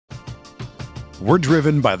We're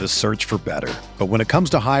driven by the search for better. But when it comes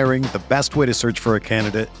to hiring, the best way to search for a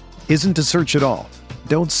candidate isn't to search at all.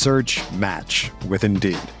 Don't search, match with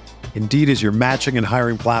Indeed. Indeed is your matching and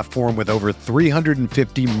hiring platform with over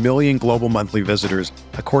 350 million global monthly visitors,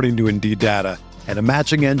 according to Indeed data, and a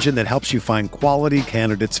matching engine that helps you find quality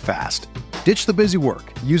candidates fast. Ditch the busy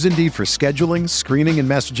work. Use Indeed for scheduling, screening, and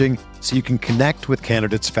messaging so you can connect with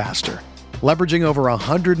candidates faster. Leveraging over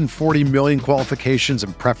 140 million qualifications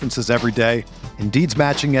and preferences every day, Indeed's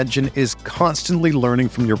matching engine is constantly learning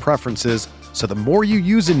from your preferences, so the more you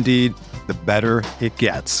use Indeed, the better it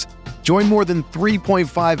gets. Join more than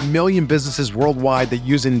 3.5 million businesses worldwide that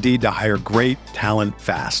use Indeed to hire great talent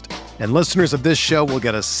fast. And listeners of this show will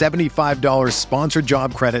get a $75 sponsored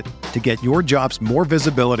job credit to get your jobs more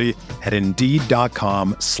visibility at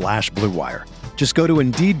Indeed.com/Blue Wire. Just go to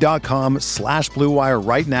Indeed.com/Blue Wire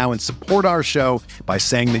right now and support our show by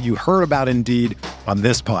saying that you heard about Indeed on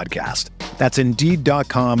this podcast. That's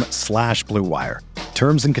Indeed.com/Blue Wire.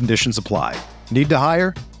 Terms and conditions apply. Need to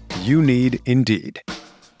hire? You need Indeed.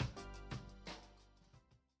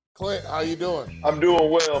 Clint, how you doing? I'm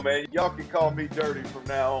doing well, man. Y'all can call me Dirty from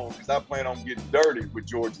now on because I plan on getting dirty with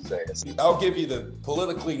George's ass. I'll give you the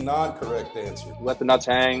politically non-correct answer. Let the nuts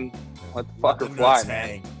hang. Let the fucker fly,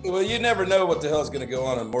 man. Well, you never know what the hell's going to go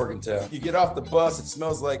on in Morgantown. You get off the bus, it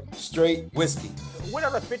smells like straight whiskey.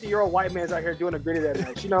 Whatever 50-year-old white man's out here doing a gritty that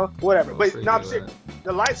night, whatever. But no, I'm serious.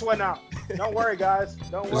 The lights went out. Don't worry, guys.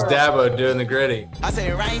 Don't worry. It's Dabo doing the gritty. I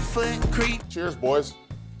say right foot creep. Cheers, boys.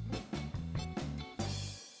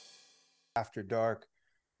 After Dark,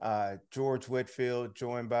 George Whitfield,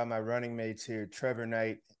 joined by my running mates here, Trevor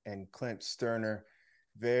Knight and Clint Sterner.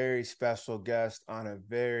 Very special guest on a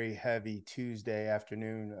very heavy Tuesday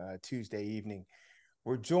afternoon, Tuesday evening.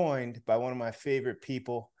 We're joined by one of my favorite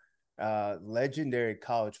people, legendary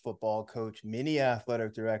college football coach, many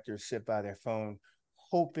athletic directors sit by their phone,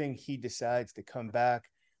 hoping he decides to come back.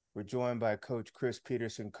 We're joined by Coach Chris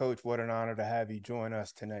Petersen. Coach, what an honor to have you join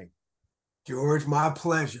us tonight. George, my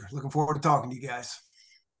pleasure. Looking forward to talking to you guys.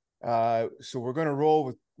 So we're going to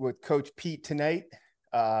roll with Coach Pete tonight,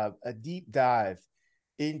 a deep dive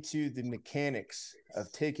into the mechanics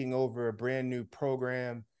of taking over a brand new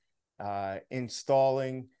program,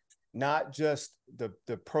 installing not just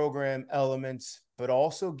the program elements, but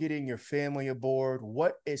also getting your family aboard.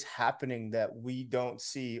 What is happening that we don't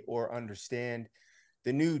see or understand?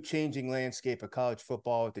 The new changing landscape of college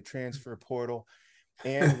football with the transfer portal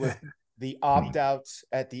and with the opt-outs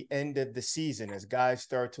at the end of the season. As guys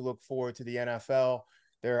start to look forward to the NFL,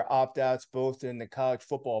 there are opt-outs both in the college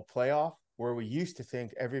football playoff, where we used to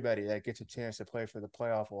think everybody that gets a chance to play for the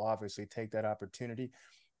playoff will obviously take that opportunity.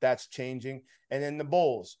 That's changing. And then the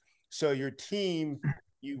bowls. So your team,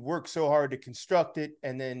 you work so hard to construct it,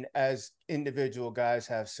 and then as individual guys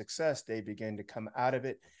have success, they begin to come out of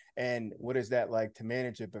it. And what is that like to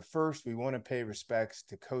manage it? But first, we want to pay respects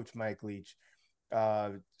to Coach Mike Leach.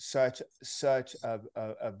 Such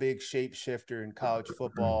a big shapeshifter in college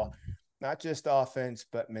football, not just offense,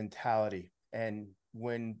 but mentality. And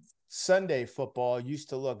when Sunday football used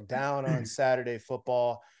to look down on Saturday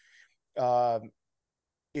football,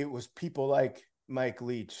 it was people like Mike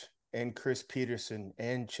Leach and Chris Petersen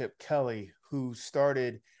and Chip Kelly who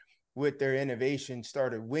started with their innovation,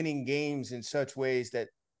 started winning games in such ways that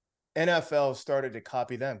NFL started to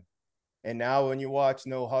copy them. And now when you watch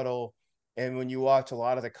No Huddle, and when you watch a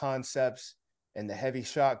lot of the concepts and the heavy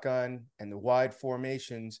shotgun and the wide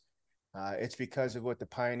formations, it's because of what the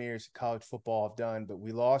pioneers of college football have done. But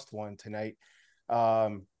we lost one tonight.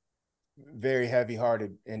 Very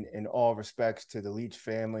heavy-hearted in all respects to the Leach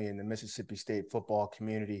family and the Mississippi State football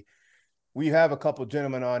community. We have a couple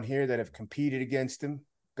gentlemen on here that have competed against him,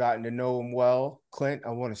 gotten to know him well. Clint,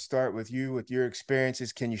 I want to start with you, with your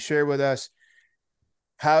experiences. Can you share with us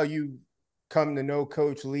how you come to know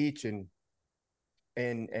Coach Leach and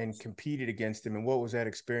competed against him, and what was that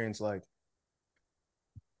experience like?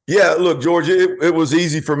 Yeah, look, George, it was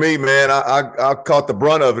easy for me, man. I caught the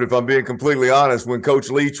brunt of it, if I'm being completely honest, when Coach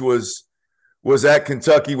Leach was at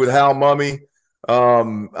Kentucky with Hal Mumme.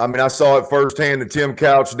 I saw it firsthand, the Tim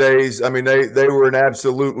Couch days. I mean, they were an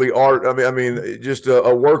absolutely art. I mean, just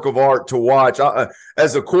a work of art to watch.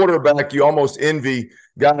 As a quarterback, you almost envy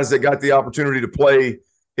guys that got the opportunity to play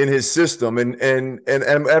in his system. And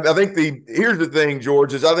I think here's the thing,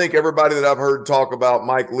 George, is I think everybody that I've heard talk about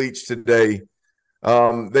Mike Leach today,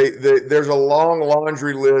 there's a long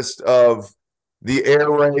laundry list of the air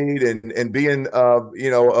raid and being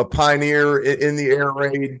a pioneer in the air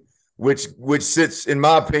raid, which sits, in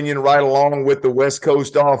my opinion, right along with the West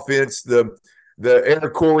Coast offense, the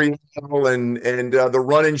air choreo and the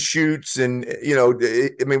run and shoots and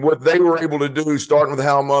what they were able to do, starting with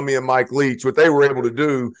Hal Mummy and Mike Leach, what they were able to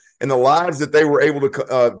do and the lives that they were able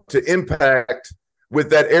to impact with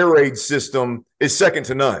that air raid system is second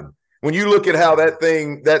to none. When you look at how that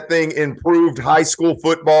thing improved high school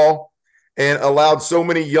football and allowed so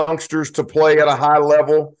many youngsters to play at a high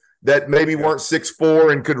level that maybe weren't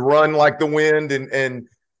 6'4" and could run like the wind, and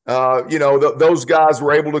those guys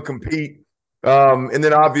were able to compete. And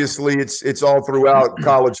then obviously it's all throughout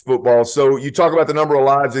college football. So you talk about the number of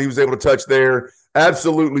lives that he was able to touch there.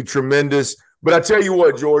 Absolutely tremendous. But I tell you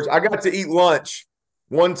what, George, I got to eat lunch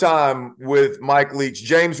one time with Mike Leach.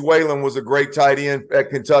 James Whalen was a great tight end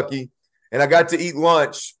at Kentucky, and I got to eat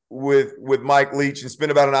lunch with Mike Leach and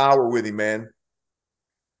spend about an hour with him, man.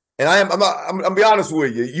 And I'm be honest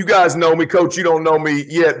with you. You guys know me, Coach. You don't know me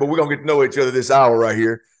yet, but we're gonna get to know each other this hour right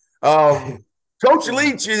here. Coach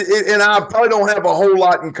Leach and I probably don't have a whole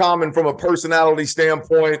lot in common from a personality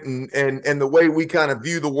standpoint and the way we kind of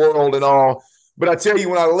view the world and all. But I tell you,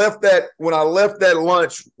 when I left that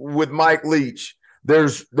lunch with Mike Leach,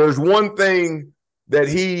 there's one thing that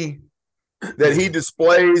he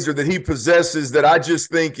displays or that he possesses that I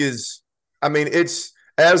just think is, it's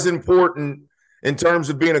as important in terms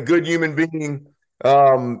of being a good human being.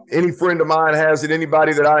 Any friend of mine has it.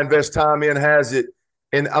 Anybody that I invest time in has it.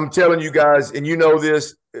 And I'm telling you guys, and you know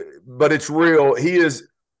this, but it's real. He is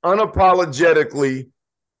unapologetically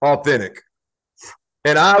authentic.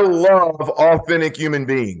 And I love authentic human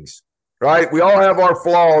beings, right? We all have our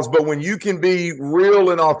flaws, but when you can be real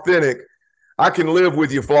and authentic, I can live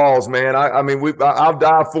with your flaws, man. I'll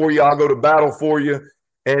die for you. I'll go to battle for you.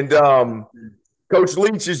 And Coach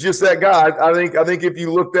Leach is just that guy. I think if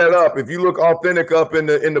you look that up, if you look authentic up in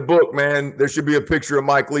the book, man, there should be a picture of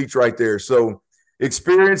Mike Leach right there. So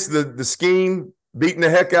experienced the scheme, beating the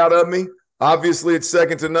heck out of me. Obviously, it's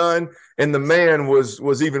second to none. And the man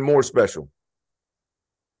was even more special.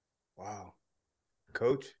 Wow.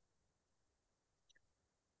 Coach?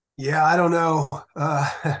 Yeah, I don't know.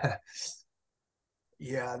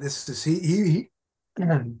 Yeah, this is he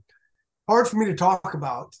hard for me to talk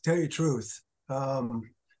about, to tell you the truth.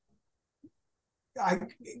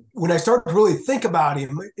 When I start to really think about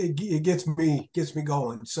him, it gets me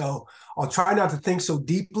going. So I'll try not to think so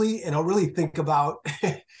deeply, and I'll really think about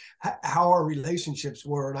how our relationships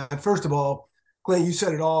were. And first of all, Glenn, you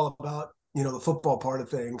said it all about the football part of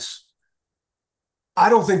things. I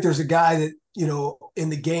don't think there's a guy that in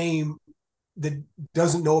the game that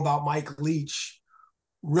doesn't know about Mike Leach,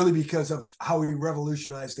 really, because of how he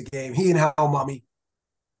revolutionized the game. He and Hal Mummy,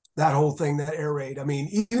 that whole thing, that air raid.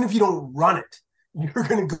 Even if you don't run it, you're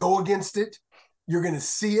going to go against it. You're going to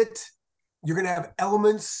see it. You're going to have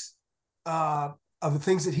elements of the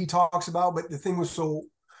things that he talks about. But the thing was so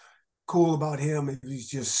cool about him is he's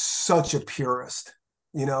just such a purist.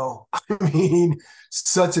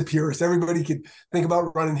 Such a purist. Everybody could think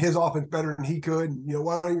about running his offense better than he could. And,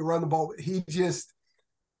 why don't you run the ball? He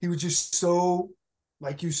was just so,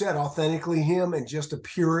 like you said, authentically him, and just a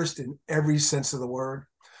purist in every sense of the word.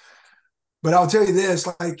 But I'll tell you this,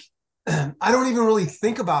 I don't even really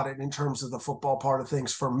think about it in terms of the football part of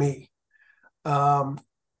things for me.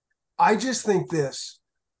 I just think there's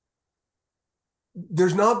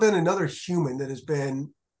not been another human that has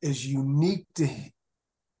been as unique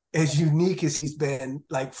as he's been,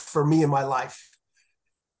 for me in my life.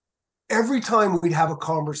 Every time we'd have a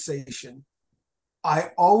conversation, I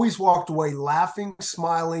always walked away laughing,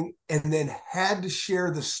 smiling, and then had to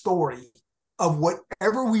share the story of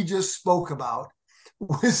whatever we just spoke about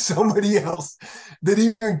with somebody else that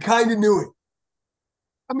even kind of knew it.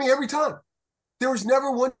 Every time. There was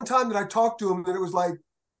never one time that I talked to him that it was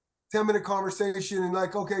 10-minute conversation and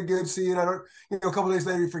okay, good, see you. And I don't, a couple of days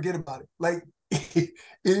later, you forget about it. It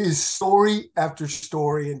is story after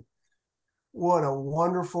story. And what a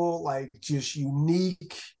wonderful, just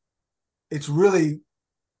unique. It's really,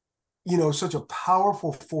 such a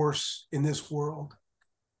powerful force in this world.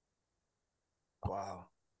 Wow.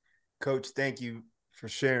 Coach, thank you for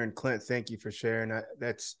sharing. Clint, thank you for sharing.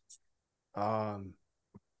 That's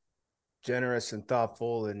generous and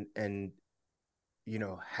thoughtful, and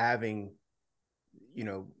having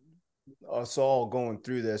us all going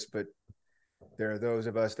through this, but there are those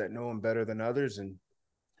of us that know him better than others, and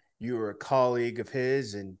you were a colleague of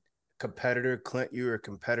his and competitor. Clint, you were a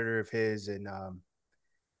competitor of his, and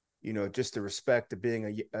just the respect of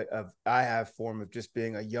being I have for him, of just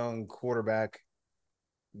being a young quarterback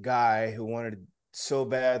guy who wanted so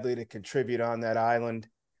badly to contribute on that island.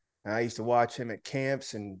 And I used to watch him at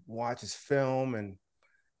camps and watch his film, and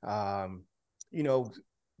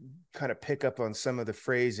kind of pick up on some of the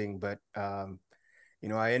phrasing, but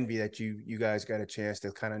I envy that you guys got a chance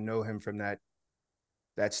to kind of know him from that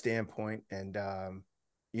standpoint, and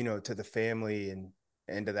to the family and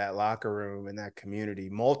to that locker room and that community,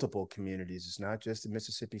 multiple communities. It's not just the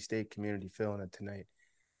Mississippi State community feeling it tonight.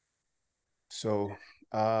 So,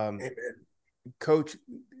 Coach,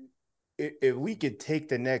 if we could take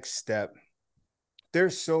the next step,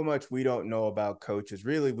 there's so much we don't know about coaches.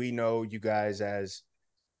 Really, we know you guys as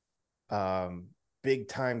big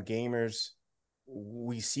time gamers.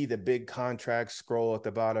 We see the big contracts scroll at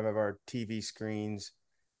the bottom of our TV screens.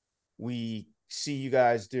 We see you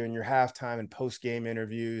guys doing your halftime and post-game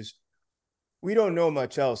interviews. We don't know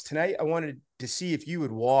much else. Tonight, I wanted to see if you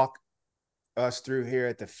would walk us through here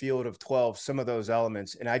at the Field of 12, some of those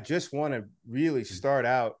elements. And I just want to really start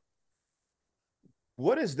out.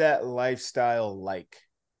 What is that lifestyle like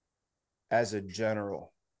as a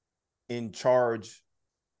general in charge?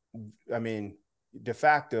 I mean, de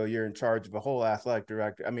facto, you're in charge of the whole athletic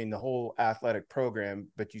director. I mean, the whole athletic program,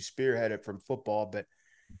 but you spearhead it from football. But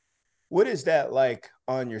what is that like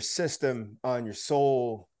on your system, on your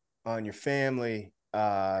soul, on your family?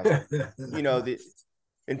 And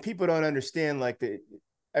people don't understand, I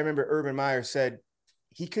remember Urban Meyer said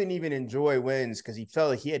he couldn't even enjoy wins because he felt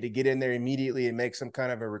like he had to get in there immediately and make some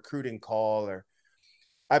kind of a recruiting call. Or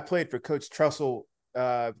I played for Coach Trussell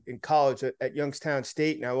in college at Youngstown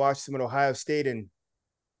State, and I watched him at Ohio State, and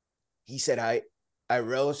he said, I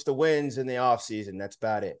relish the wins in the off season. That's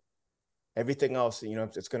about it. Everything else,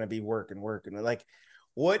 it's going to be work. And like,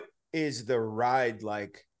 what is the ride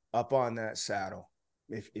like up on that saddle?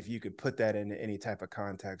 If you could put that into any type of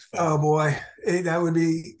context. Oh boy, that would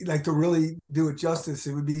be like, to really do it justice,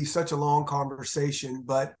 it would be such a long conversation,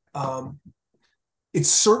 but it's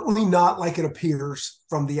certainly not like it appears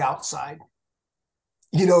from the outside.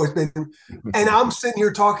 It's been, and I'm sitting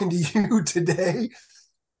here talking to you today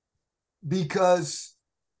because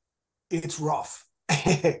it's rough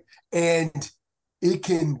and it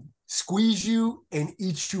can squeeze you and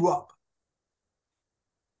eat you up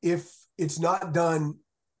if it's not done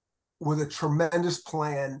with a tremendous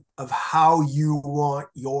plan of how you want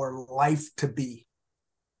your life to be.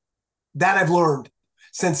 That I've learned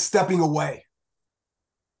since stepping away.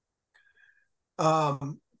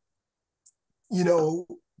 Coach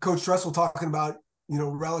Tressel talking about,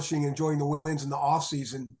 relishing, enjoying the wins in the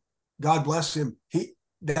offseason. God bless him.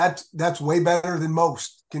 That's way better than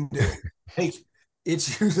most can do. Hey,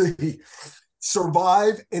 it's usually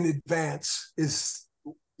survive and advance is,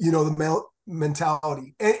 the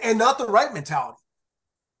mentality, and not the right mentality.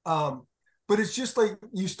 But it's just like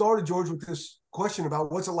you started, George, with this question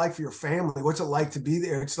about what's it like for your family? What's it like to be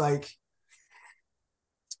there? It's like,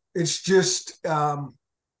 it's just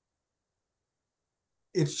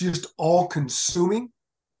all consuming.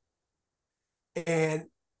 And,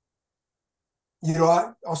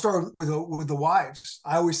 I'll start with the wives.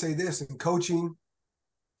 I always say this in coaching: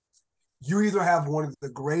 you either have one of the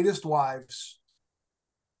greatest wives,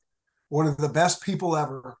 one of the best people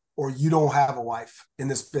ever, or you don't have a wife in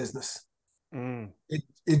this business.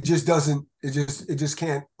 It just doesn't, it just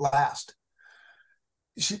can't last.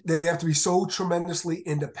 They have to be so tremendously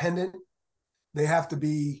independent. They have to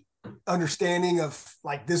be understanding of,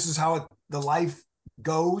 like, this is how the life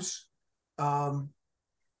goes.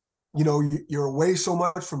 You're away so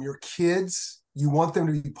much from your kids. You want them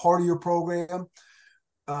to be part of your program.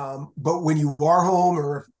 But when you are home,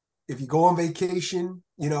 or if you go on vacation,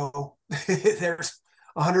 there's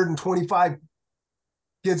 125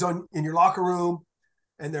 kids in your locker room,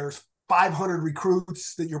 and there's 500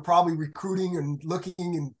 recruits that you're probably recruiting and looking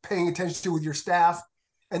and paying attention to with your staff.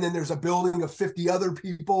 And then there's a building of 50 other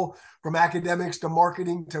people, from academics to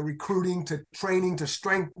marketing to recruiting to training to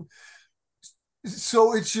strength.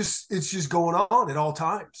 So it's just going on at all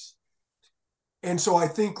times. And so I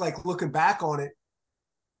think, like, looking back on it,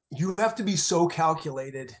 you have to be so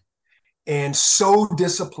calculated and so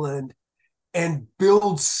disciplined and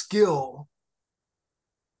build skill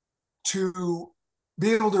to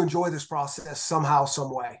be able to enjoy this process somehow,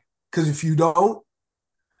 some way. Because if you don't,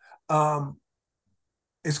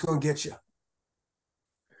 it's going to get you.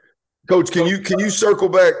 Coach, can you circle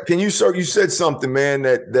back? You said something, man,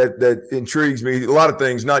 that intrigues me. A lot of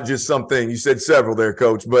things, not just something. You said several there,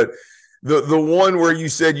 Coach, but the one where you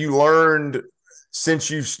said you learned since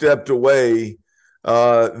you stepped away,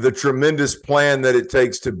 the tremendous plan that it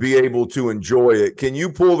takes to be able to enjoy it. Can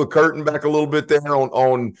you pull the curtain back a little bit there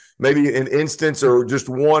on maybe an instance or just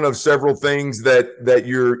one of several things that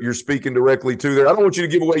you're speaking directly to there? I don't want you to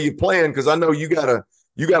give away your plan, because I know you got a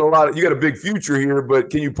big future here,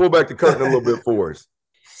 but can you pull back the curtain a little bit for us?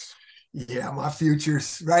 Yeah, my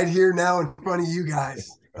future's right here now in front of you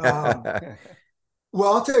guys.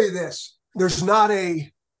 Well, I'll tell you this. There's not a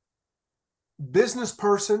business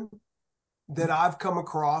person that I've come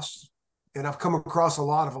across, and I've come across a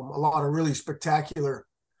lot of them, a lot of really spectacular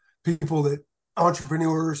people, that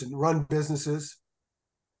entrepreneurs and run businesses,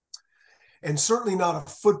 and certainly not a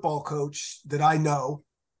football coach that I know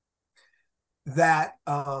that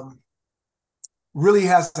really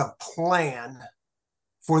has a plan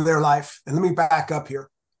for their life. And let me back up here.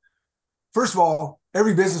 First of all,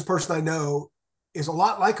 every business person I know is a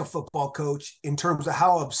lot like a football coach in terms of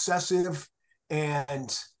how obsessive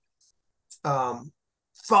and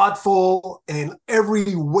thoughtful, and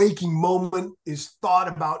every waking moment is thought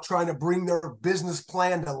about trying to bring their business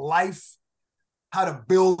plan to life, how to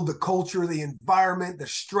build the culture, the environment, the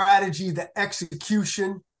strategy, the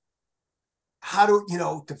execution, how to,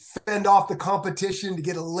 to fend off the competition, to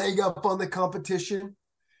get a leg up on the competition.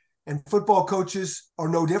 And football coaches are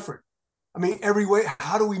no different. I mean, every way,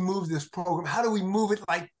 how do we move this program? How do we move it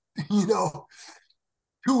like,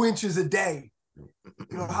 2 inches a day?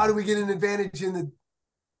 How do we get an advantage in the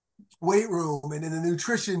weight room and in the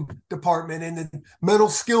nutrition department and the mental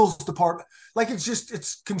skills department? Like,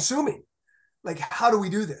 it's consuming. Like, how do we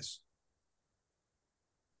do this?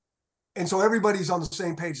 And so everybody's on the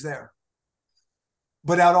same page there.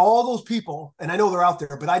 But out of all those people, and I know they're out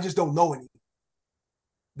there, but I just don't know any,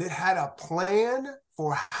 that had a plan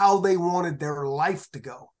for how they wanted their life to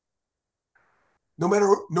go, no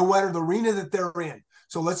matter the arena that they're in.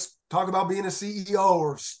 So let's talk about being a CEO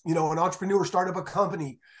or, an entrepreneur, start up a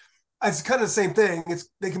company. It's kind of the same thing.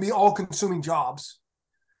 They can be all consuming jobs.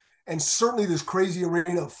 And certainly this crazy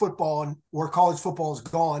arena of football, and where college football is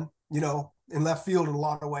gone, in left field in a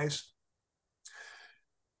lot of ways.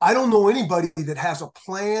 I don't know anybody that has a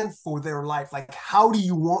plan for their life. Like, how do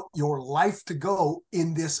you want your life to go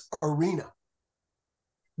in this arena?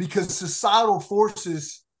 Because societal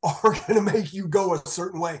forces are going to make you go a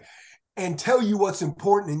certain way and tell you what's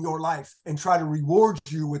important in your life and try to reward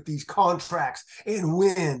you with these contracts and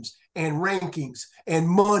wins and rankings and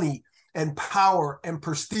money and power and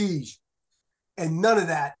prestige. And none of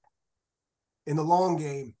that in the long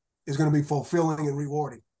game is going to be fulfilling and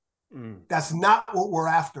rewarding. That's not what we're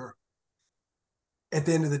after at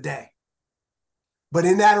the end of the day. But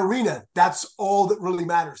in that arena, that's all that really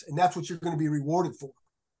matters. And that's what you're going to be rewarded for.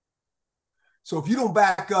 So if you don't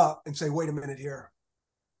back up and say, wait a minute here,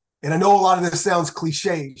 and I know a lot of this sounds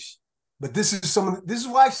cliches, but this is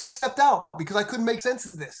why I stepped out, because I couldn't make sense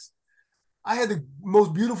of this. I had the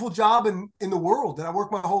most beautiful job in the world that I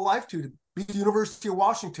worked my whole life to be at the University of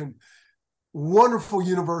Washington. Wonderful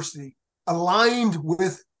university, aligned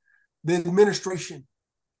with the administration,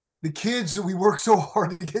 the kids that we worked so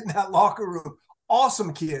hard to get in that locker room,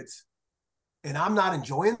 awesome kids. And I'm not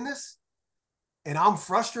enjoying this. And I'm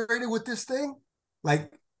frustrated with this thing.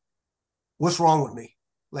 Like, what's wrong with me?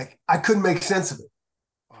 Like, I couldn't make sense of it.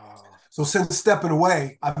 So since stepping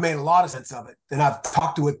away, I've made a lot of sense of it. And I've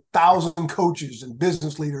talked to 1,000 coaches and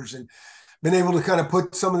business leaders and been able to kind of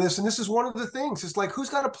put some of this. And this is one of the things. It's like, who's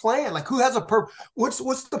got a plan? Like, who has a purpose?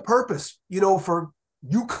 What's the purpose, for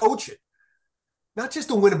you coaching? Not just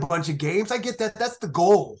to win a bunch of games. I get that. That's the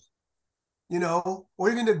goal, or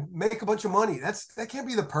even to make a bunch of money. That can't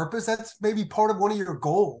be the purpose. That's maybe part of one of your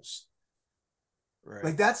goals. Right.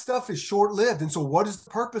 Like, that stuff is short-lived. And so what is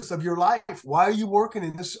the purpose of your life? Why are you working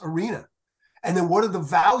in this arena? And then what are the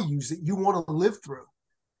values that you want to live through?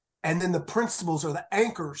 And then the principles or the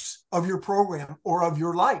anchors of your program or of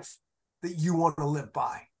your life that you want to live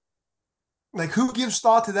by. Like, who gives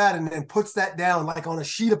thought to that and puts that down like on a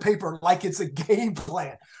sheet of paper, like it's a game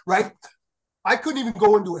plan, right? I couldn't even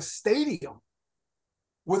go into a stadium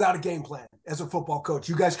without a game plan as a football coach.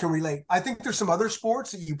 You guys can relate. I think there's some other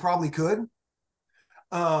sports that you probably could.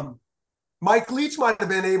 Mike Leach might have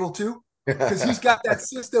been able to, because he's got that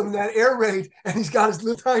system, that air raid, and he's got his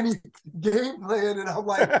little tiny game plan. And I'm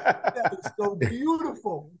like, that is so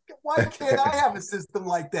beautiful. Why can't I have a system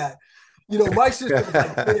like that? My system is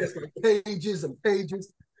like this, like pages and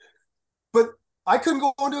pages. But I couldn't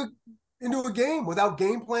go into a game without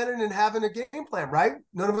game planning and having a game plan, right?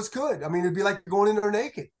 None of us could. I mean, it'd be like going in there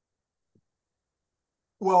naked.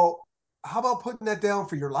 Well, how about putting that down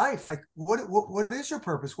for your life? Like, what is your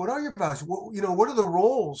purpose? What are your values? What are the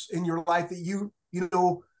roles in your life that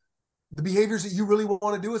the behaviors that you really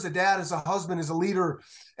want to do as a dad, as a husband, as a leader,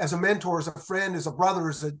 as a mentor, as a friend, as a brother,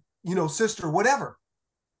 as a, sister, whatever.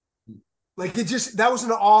 Like, that was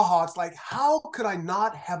an aha. It's like, how could I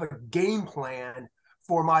not have a game plan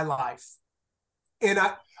for my life? And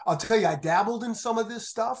I'll tell you, I dabbled in some of this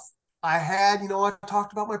stuff, I had, I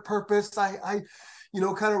talked about my purpose. I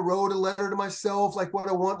kind of wrote a letter to myself, like what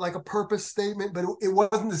I want, like a purpose statement, but it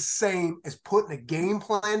wasn't the same as putting a game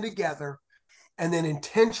plan together and then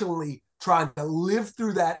intentionally trying to live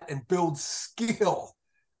through that and build skill,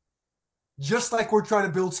 just like we're trying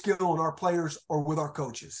to build skill in our players or with our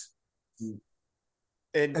coaches.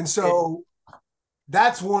 And so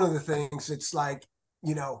that's one of the things. It's like,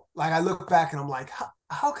 like I look back and I'm like,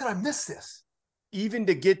 how could I miss this? Even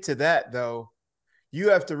to get to that, though, you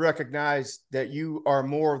have to recognize that you are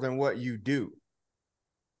more than what you do.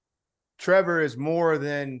 Trevor is more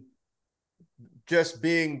than just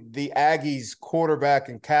being the Aggies quarterback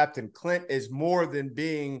and captain. Clint is more than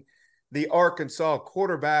being the Arkansas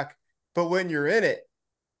quarterback. But when you're in it,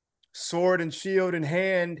 sword and shield in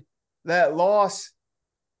hand, that loss,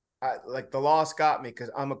 the loss got me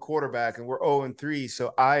because I'm a quarterback and we're 0-3.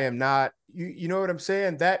 So I am not, you know what I'm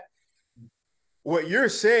saying? That what you're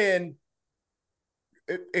saying,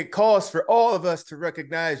 it calls for all of us to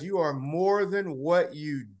recognize you are more than what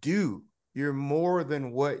you do. You're more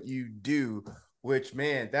than what you do, which,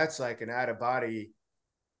 man, that's like an out-of-body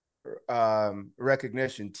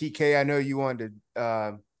recognition. TK, I know you wanted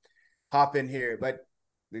to hop in here, but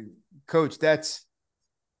Coach, that's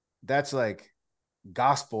like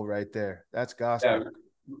gospel right there. That's gospel. Yeah,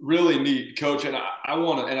 really neat, Coach. And I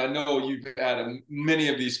want to, and I know you've had many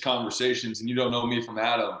of these conversations, and you don't know me from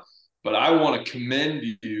Adam, but I want to commend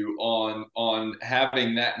you on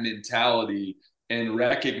having that mentality and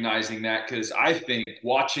recognizing that, because I think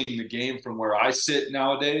watching the game from where I sit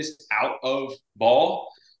nowadays, out of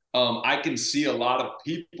ball, I can see a lot of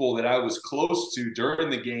people that I was close to during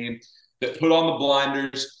the game that put on the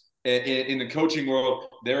blinders. In the coaching world,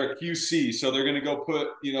 they're a QC, so they're going to go put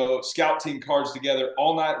scout team cards together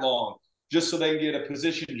all night long just so they can get a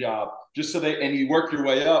position job, and you work your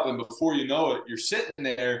way up, and before you know it, you're sitting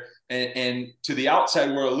there, and to the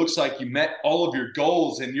outside world, it looks like you met all of your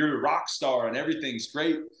goals and you're a rock star and everything's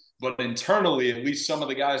great, but internally, at least some of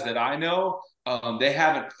the guys that I know, they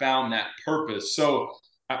haven't found that purpose. So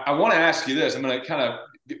I want to ask you this. I'm going to kind of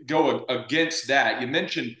go against that. You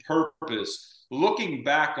mentioned purpose. Looking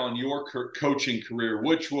back on your coaching career,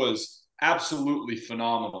 which was absolutely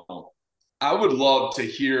phenomenal, I would love to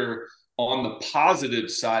hear on the positive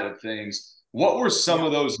side of things, what were some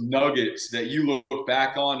of those nuggets that you look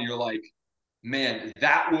back on and you're like, man,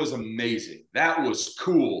 that was amazing. That was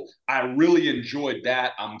cool. I really enjoyed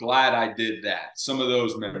that. I'm glad I did that. Some of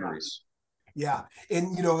those memories. Yeah.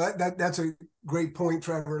 And that's a great point,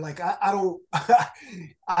 Trevor. Like I don't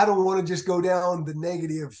I don't want to just go down the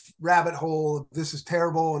negative rabbit hole of this is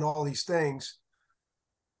terrible and all these things.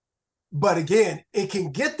 But again, it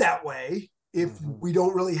can get that way if we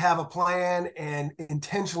don't really have a plan and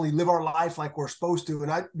intentionally live our life like we're supposed to.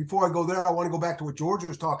 And before I go there, I want to go back to what George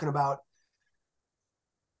was talking about.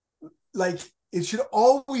 Like it should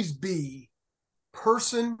always be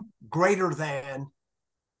person greater than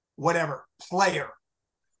whatever, player,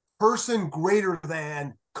 person greater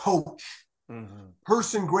than coach,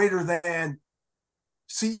 person greater than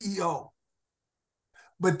CEO.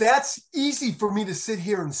 But that's easy for me to sit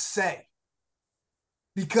here and say,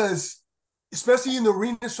 because especially in the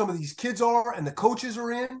arena some of these kids are and the coaches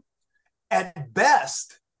are in, at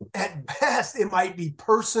best, it might be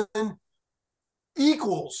person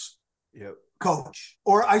equals coach.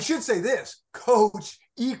 Or I should say this, coach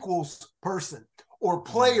equals person. Or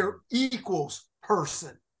player equals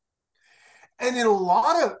person. And in a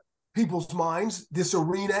lot of people's minds, this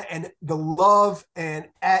arena and the love and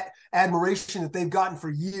admiration that they've gotten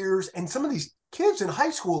for years, and some of these kids in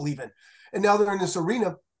high school even, and now they're in this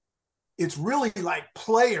arena, it's really like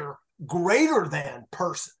player greater than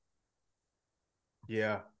person.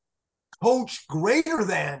 Yeah. Coach greater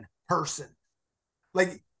than person.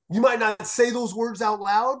 Like you might not say those words out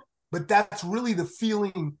loud, but that's really the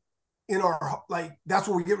feeling in our, like, that's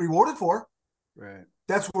what we get rewarded for. Right.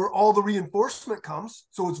 That's where all the reinforcement comes.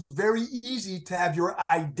 So it's very easy to have your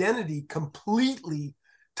identity completely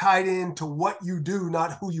tied into what you do,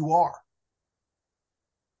 not who you are.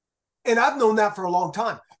 And I've known that for a long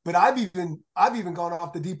time, but I've even gone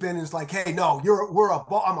off the deep end and it's like, hey, no,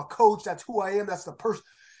 I'm a coach. That's who I am. That's the person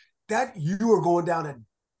that you are going down a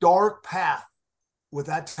dark path with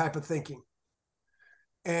that type of thinking.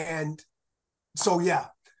 And so, yeah.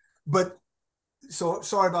 But so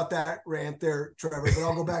sorry about that rant there, Trevor, but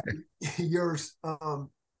I'll go back to yours. I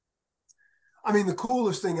mean, the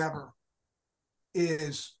coolest thing ever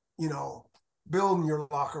is, building your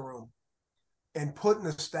locker room and putting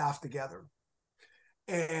the staff together,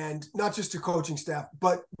 and not just the coaching staff,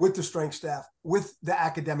 but with the strength staff, with the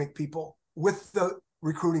academic people, with the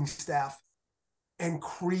recruiting staff, and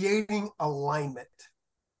creating alignment.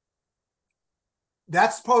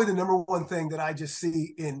 That's probably the number one thing that I just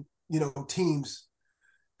see in, teams,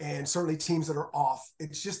 and certainly teams that are off.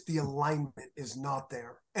 It's just the alignment is not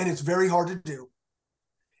there. And it's very hard to do.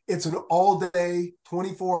 It's an all day,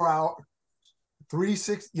 24-hour,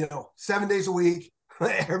 7 days a week,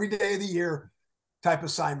 every day of the year type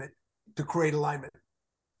assignment to create alignment.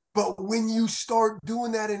 But when you start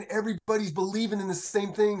doing that and everybody's believing in the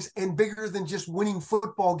same things and bigger than just winning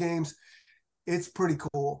football games, it's pretty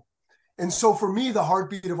cool. And so for me, the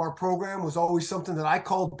heartbeat of our program was always something that I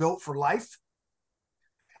called Built for Life.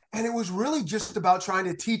 And it was really just about trying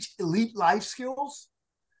to teach elite life skills,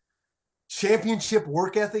 championship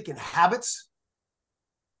work ethic and habits,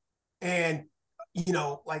 and,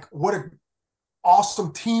 like what an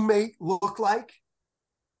awesome teammate looked like.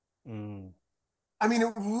 I mean,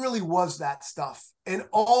 it really was that stuff. And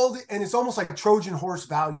it's almost like Trojan horse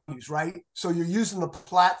values, right? So you're using the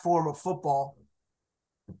platform of football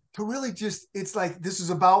to really it's like, this is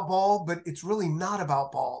about ball, but it's really not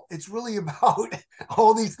about ball. It's really about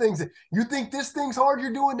all these things that you think this thing's hard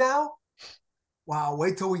you're doing now. Wow,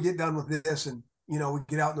 wait till we get done with this. And, we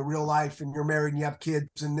get out in the real life and you're married and you have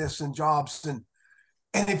kids and this and jobs. And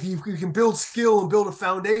if you can build skill and build a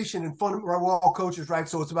foundation and we're all coaches, right?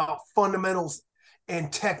 So it's about fundamentals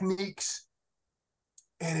and techniques.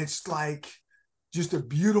 And it's like just a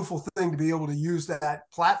beautiful thing to be able to use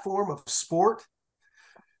that platform of sport,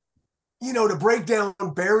 to break down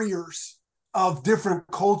barriers of different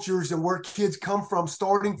cultures and where kids come from.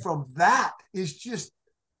 Starting from that is just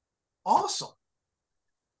awesome,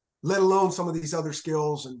 let alone some of these other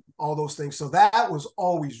skills and all those things. So that was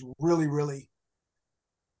always really, really,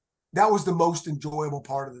 that was the most enjoyable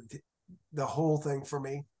part of the whole thing for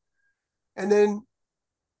me. And then,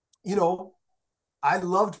 I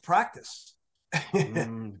loved practice.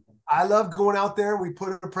 I loved going out there and we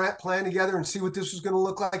put a plan together and see what this was going to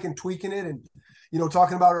look like and tweaking it. And,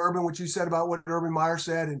 talking about Urban, what you said about what Urban Meyer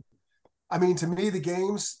said. And I mean, to me, the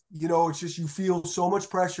games, it's just, you feel so much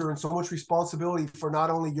pressure and so much responsibility for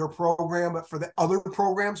not only your program, but for the other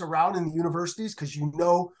programs around in the universities, because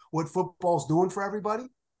what football's doing for everybody.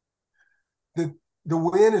 The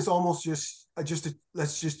win is almost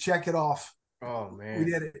let's just check it off. Oh, man. We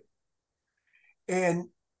did it.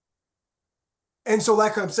 And so,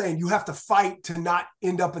 like I'm saying, you have to fight to not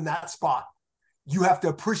end up in that spot. You have to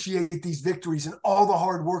appreciate these victories and all the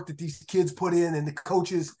hard work that these kids put in and the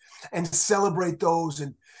coaches, and celebrate those.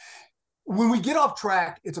 And when we get off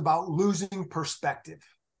track, it's about losing perspective.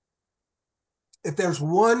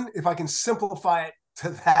 If I can simplify it to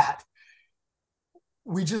that,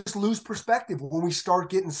 we just lose perspective when we start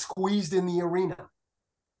getting squeezed in the arena.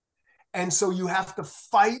 And so you have to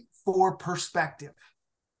fight for perspective.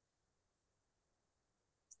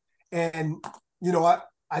 And,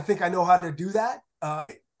 I think I know how to do that.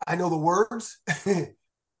 I know the words,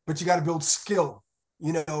 but you got to build skill.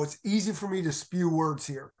 It's easy for me to spew words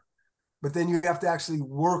here, but then you have to actually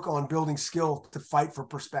work on building skill to fight for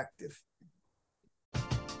perspective.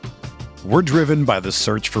 We're driven by the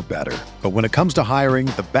search for better. But when it comes to hiring,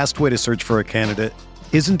 the best way to search for a candidate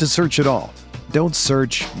isn't to search at all. Don't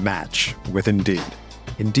search, match with Indeed.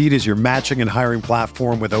 Indeed is your matching and hiring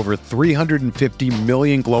platform with over 350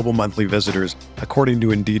 million global monthly visitors, according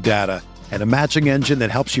to Indeed data, and a matching engine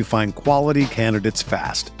that helps you find quality candidates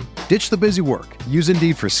fast. Ditch the busy work. Use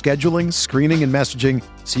Indeed for scheduling, screening, and messaging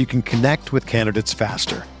so you can connect with candidates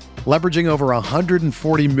faster. Leveraging over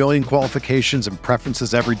 140 million qualifications and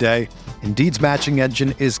preferences every day, Indeed's matching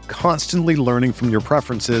engine is constantly learning from your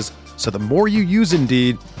preferences, so the more you use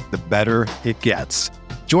Indeed, the better it gets.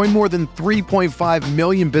 Join more than 3.5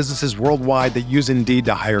 million businesses worldwide that use Indeed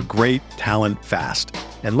to hire great talent fast.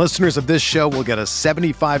 And listeners of this show will get a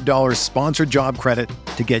 $75 sponsored job credit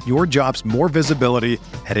to get your jobs more visibility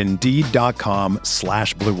at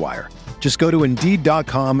Indeed.com/Blue Wire. Just go to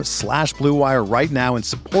Indeed.com/Blue Wire right now and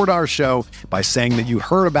support our show by saying that you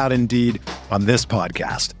heard about Indeed on this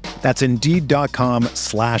podcast. That's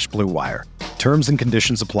Indeed.com/Blue Wire. Terms and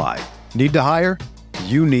conditions apply. Need to hire?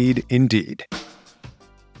 You need Indeed.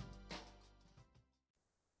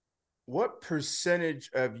 What percentage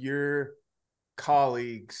of your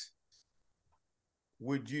colleagues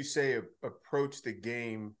would you say approach the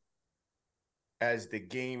game as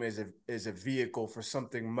a vehicle for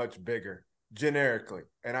something much bigger, generically?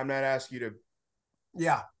 And I'm not asking you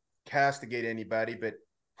to castigate anybody, but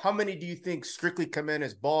how many do you think strictly come in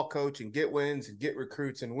as ball coach and get wins and get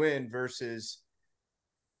recruits and win versus,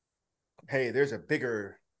 hey, there's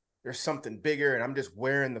something bigger and I'm just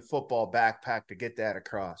wearing the football backpack to get that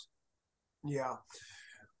across? Yeah.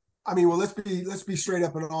 I mean, well, let's be straight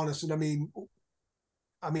up and honest. And I mean,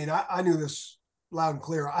 I mean, I knew this loud and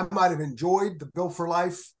clear. I might have enjoyed the Built for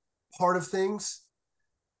Life part of things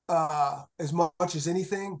as much as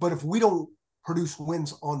anything, but if we don't produce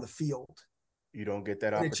wins on the field, you don't get that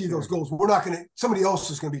and opportunity. achieve those goals, we're not going to. Somebody else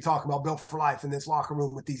is going to be talking about Built for Life in this locker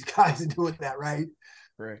room with these guys and doing that, right?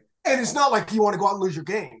 Right. And it's not like you want to go out and lose your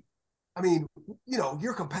game. I mean,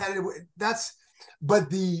 you're competitive. But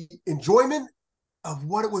the enjoyment of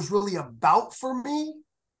what it was really about for me,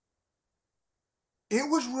 it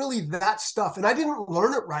was really that stuff. And I didn't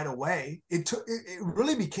learn it right away. It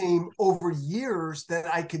really became over years that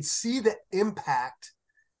I could see the impact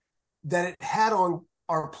that it had on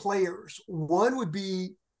our players. One would be,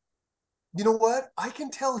 you know what? I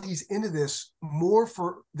can tell he's into this more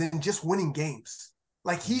than just winning games.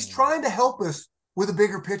 Like he's trying to help us with a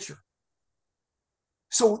bigger picture.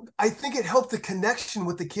 So I think it helped the connection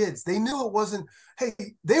with the kids. They knew it wasn't, hey,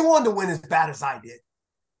 they wanted to win as bad as I did.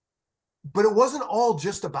 But it wasn't all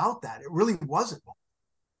just about that. It really wasn't.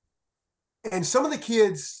 And some of the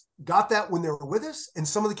kids got that when they were with us, and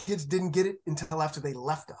some of the kids didn't get it until after they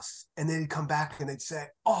left us. And they'd come back and they'd say,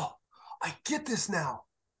 oh, I get this now.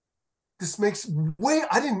 This makes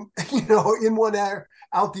I didn't, in one ear,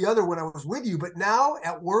 out the other when I was with you. But now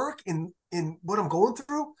at work, in what I'm going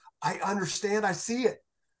through, I understand, I see it.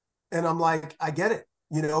 And I'm like, I get it.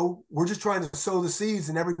 We're just trying to sow the seeds,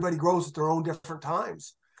 and everybody grows at their own different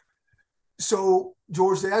times. So,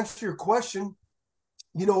 George, to answer your question,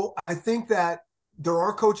 I think that there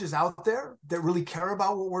are coaches out there that really care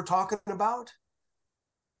about what we're talking about.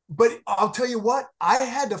 But I'll tell you what, I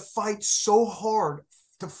had to fight so hard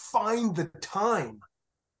to find the time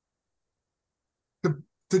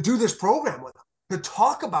to do this program with them, to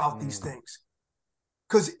talk about these things.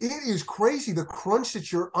 Because it is crazy, the crunch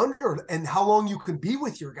that you're under and how long you can be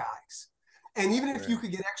with your guys. And even if you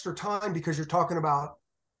could get extra time because you're talking about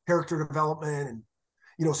character development and,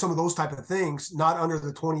 some of those type of things, not under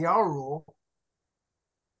the 20-hour rule,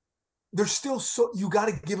 there's still you got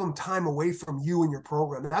to give them time away from you and your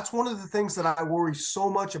program. And that's one of the things that I worry so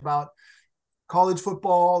much about college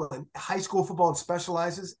football and high school football and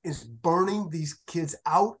specializes is burning these kids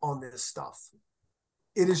out on this stuff.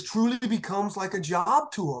 It is truly becomes like a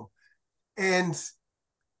job to them. And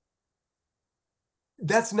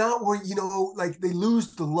that's not where, like they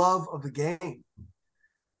lose the love of the game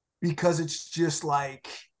because it's just like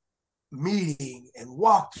meeting and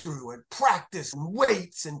walkthrough and practice and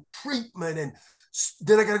weights and treatment. And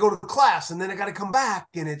then I got to go to class and then I got to come back.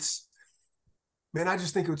 And I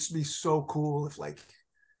just think it would be so cool if like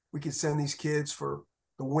we could send these kids for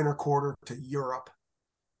the winter quarter to Europe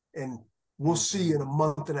and we'll see in a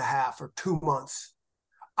month and a half or 2 months.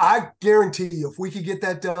 I guarantee you, if we could get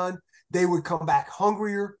that done, they would come back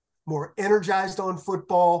hungrier, more energized on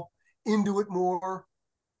football, into it more.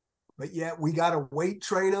 But yet we got to weight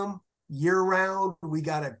train them year round. We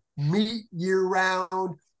got to meet year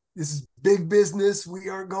round. This is big business. We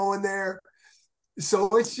aren't going there. So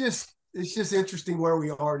it's just interesting where we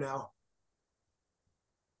are now.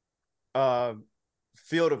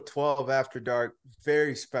 Field of 12 after dark,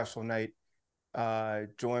 very special night.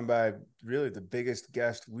 Joined by really the biggest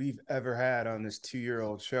guest we've ever had on this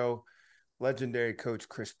 2-year-old show, legendary coach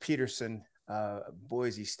Chris Petersen,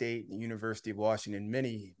 Boise State, University of Washington,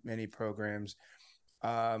 many programs.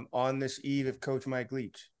 On this eve of Coach Mike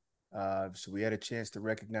Leach. So we had a chance to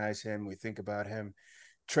recognize him. We think about him.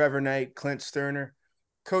 Trevor Knight, Clint Sterner.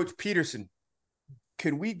 Coach Petersen,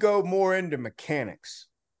 can we go more into mechanics?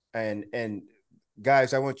 And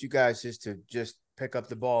guys, I want you guys just pick up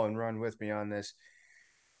the ball and run with me on this.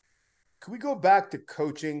 Can we go back to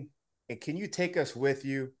coaching, and can you take us with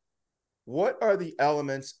you? What are the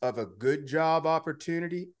elements of a good job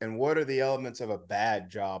opportunity, and what are the elements of a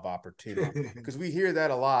bad job opportunity? Because we hear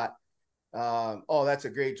that a lot. Oh, that's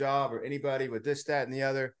a great job, or anybody with this, that, and the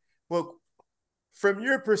other. Well, from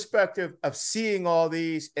your perspective of seeing all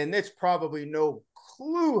these, and it's probably no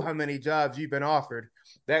clue how many jobs you've been offered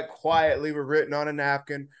that quietly were written on a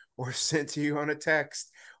napkin or sent to you on a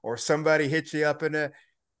text, or somebody hit you up in an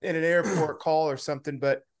airport call or something.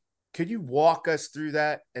 But could you walk us through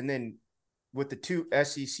that? And then with the 2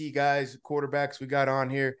 SEC guys, quarterbacks we got on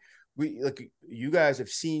here, you guys have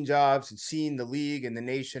seen jobs and seen the league and the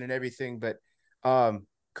nation and everything, but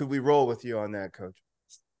could we roll with you on that, Coach?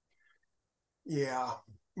 Yeah.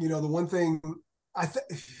 The one thing gosh,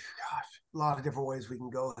 a lot of different ways we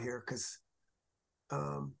can go here. Cause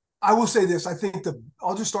I will say this. I think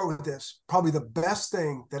I'll just start with this. Probably the best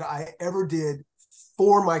thing that I ever did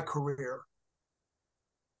for my career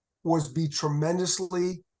was be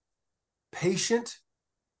tremendously patient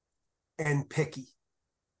and picky.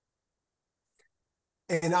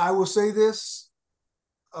 And I will say this,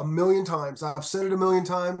 a million times. I've said it a million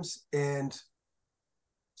times, and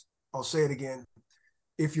I'll say it again.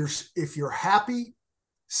 If you're happy,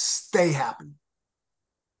 stay happy.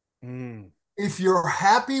 If you're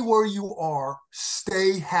happy where you are,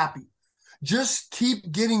 stay happy. Just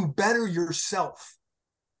keep getting better yourself.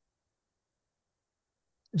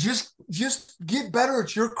 Just get better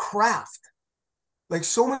at your craft. Like,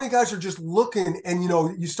 so many guys are just looking, and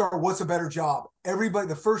you start, what's a better job? Everybody,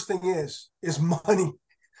 the first thing is money.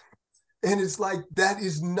 And it's like, that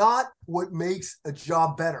is not what makes a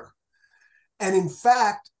job better. And in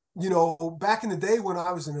fact, back in the day when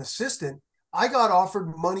I was an assistant, I got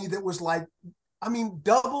offered money that was like,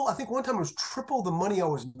 double. I think one time it was triple the money I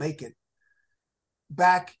was making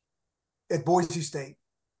back at Boise State.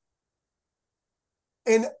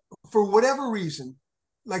 And for whatever reason,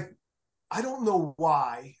 like, I don't know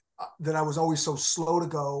why that I was always so slow to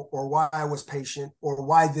go, or why I was patient, or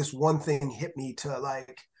why this one thing hit me to,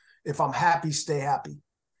 like, if I'm happy, stay happy.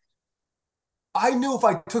 I knew if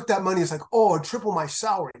I took that money, it's like, oh, I'd triple my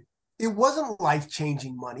salary. It wasn't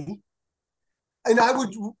life-changing money. And I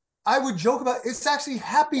would joke about, it's actually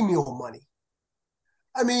Happy Meal money.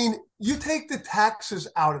 I mean, you take the taxes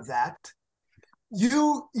out of that. At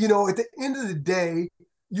the end of the day,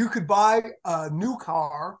 you could buy a new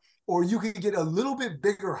car, or you could get a little bit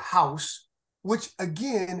bigger house, which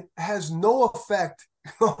again has no effect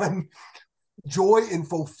on joy and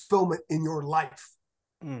fulfillment in your life.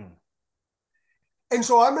 And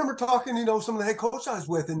so I remember talking, some of the head coaches I was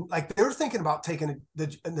with, and like, they were thinking about taking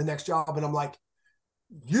the next job. And I'm like,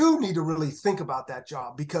 you need to really think about that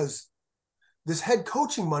job, because this head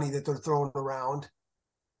coaching money that they're throwing around,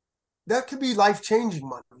 that could be life-changing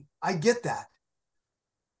money. I get that.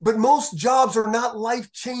 But most jobs are not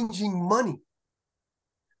life-changing money.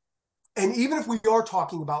 And even if we are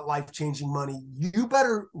talking about life-changing money, you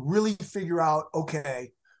better really figure out,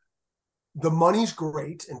 okay, the money's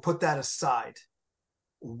great, and put that aside.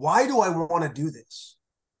 Why do I want to do this?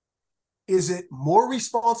 Is it more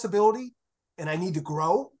responsibility and I need to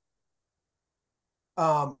grow?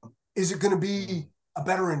 Is it going to be a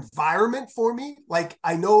better environment for me? Like,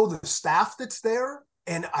 I know the staff that's there,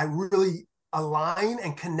 and I really align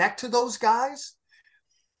and connect to those guys.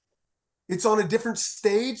 It's on a different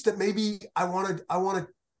stage that maybe I want to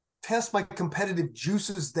test my competitive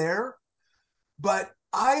juices there. But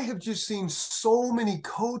I have just seen so many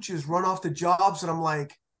coaches run off the jobs, and I'm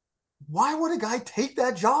like, why would a guy take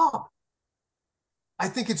that job? I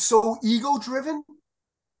think it's so ego-driven,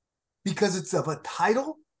 because it's of a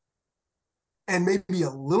title and maybe a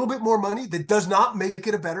little bit more money that does not make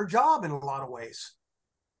it a better job in a lot of ways.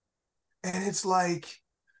 And it's like,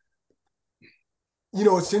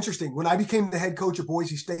 it's interesting. When I became the head coach at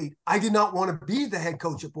Boise State, I did not want to be the head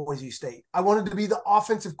coach at Boise State. I wanted to be the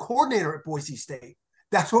offensive coordinator at Boise State.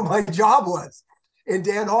 That's what my job was. And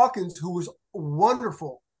Dan Hawkins, who was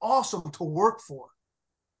wonderful, awesome to work for,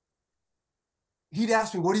 he'd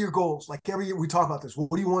ask me, what are your goals? Like, every year we talk about this.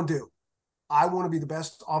 What do you want to do? I want to be the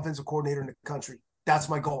best offensive coordinator in the country. That's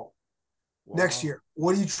my goal. Wow. Next year,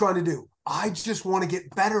 what are you trying to do? I just want to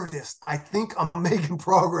get better at this. I think I'm making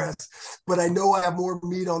progress, but I know I have more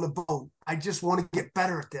meat on the bone. I just want to get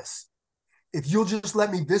better at this. If you'll just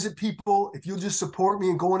let me visit people, if you'll just support me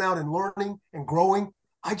in going out and learning and growing,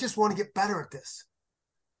 I just want to get better at this.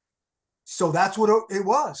 So that's what it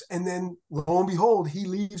was. And then, lo and behold, he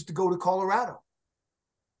leaves to go to Colorado.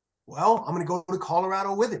 Well, I'm going to go to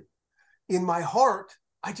Colorado with him. In my heart,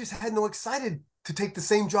 I just had no excited to take the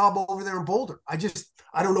same job over there in Boulder. I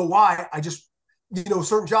don't know why. I just,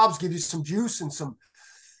 certain jobs give you some juice and some,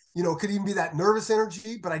 could even be that nervous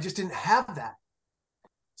energy, but I just didn't have that.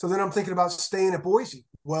 So then I'm thinking about staying at Boise.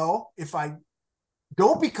 Well, if I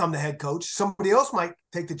don't become the head coach, somebody else might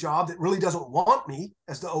take the job that really doesn't want me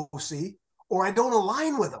as the OC, or I don't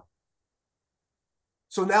align with them.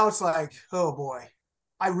 So now it's like, oh boy,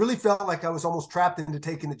 I really felt like I was almost trapped into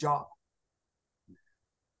taking the job.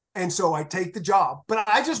 And so I take the job, but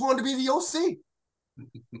I just wanted to be the OC.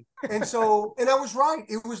 And I was right.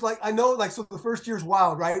 It was like, I know, like, so the first year's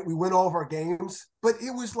wild, right? We win all of our games, but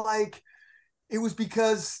it was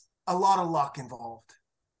because a lot of luck involved.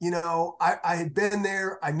 I had been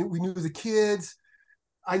there. We knew the kids.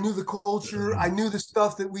 I knew the culture. I knew the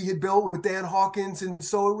stuff that we had built with Dan Hawkins. And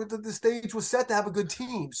so the stage was set to have a good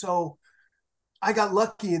team. So I got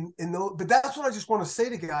lucky but that's what I just want to say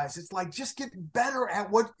to guys. It's like, just get better at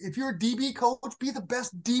if you're a DB coach, be the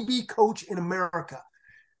best DB coach in America,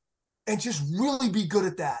 and just really be good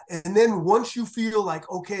at that. And then once you feel like,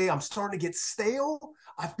 okay, I'm starting to get stale,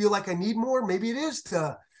 I feel like I need more, maybe it is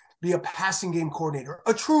to be a passing game coordinator,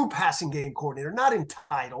 a true passing game coordinator, not in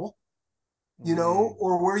title,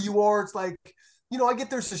 or where you are. It's like, I get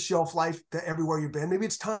there's a shelf life to everywhere you've been. Maybe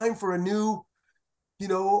it's time for a new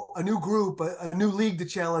group, a new league to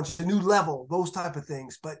challenge, a new level, those type of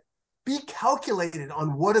things. But be calculated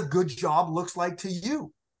on what a good job looks like to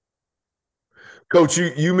you. Coach,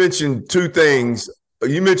 you mentioned two things.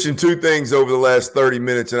 You mentioned two things over the last 30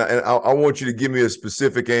 minutes, and I want you to give me a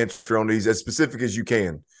specific answer on these, as specific as you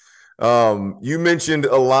can. You mentioned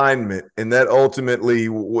alignment, and that ultimately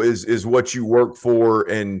is what you work for,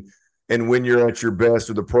 and when you're at your best,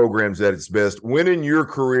 or the program's at its best. When in your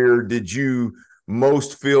career did you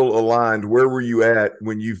most feel aligned? Where were you at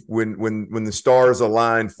when the stars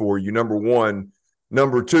aligned for you? Number one.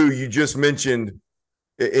 Number two, you just mentioned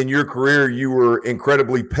in your career you were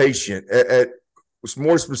incredibly patient.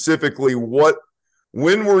 More specifically, when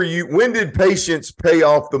did patience pay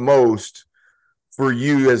off the most for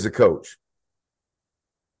you as a coach?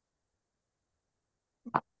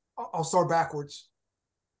 I'll start backwards.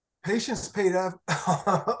 Patience paid off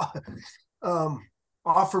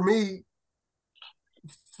for me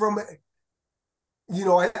from,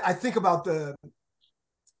 I think about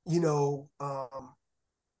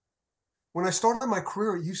when I started my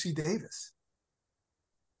career at UC Davis.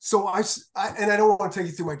 So I don't want to take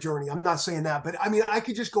you through my journey. I'm not saying that, but I mean, I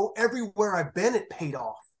could just go everywhere I've been, it paid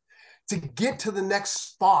off to get to the next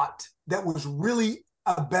spot that was really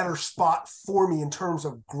a better spot for me in terms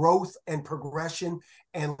of growth and progression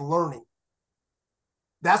and learning.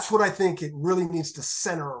 That's what I think it really needs to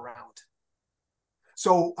center around.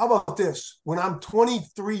 So how about this? When I'm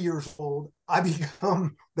 23 years old, I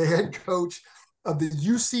become the head coach of the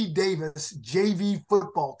UC Davis JV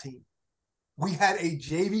football team. We had a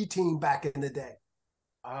JV team back in the day.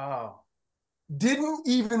 Oh. Didn't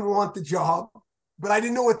even want the job, but I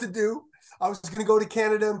didn't know what to do. I was going to go to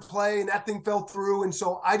Canada and play, and that thing fell through. And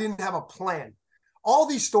so I didn't have a plan. All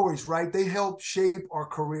these stories, right? They help shape our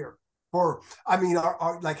career, our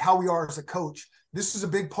like how we are as a coach. This is a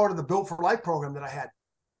big part of the Built for Life program that I had.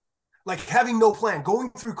 Like having no plan,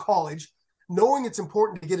 going through college, knowing it's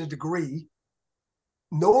important to get a degree,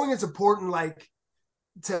 knowing it's important, like,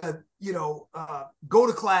 to go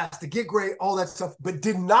to class, to get great, all that stuff, but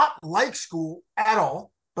did not like school at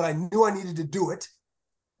all, but I knew I needed to do it.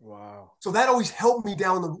 Wow. So that always helped me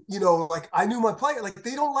down like I knew my player, like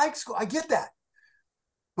they don't like school. I get that.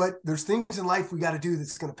 But there's things in life we got to do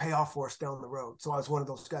that's going to pay off for us down the road. So I was one of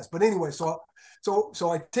those guys. But anyway, so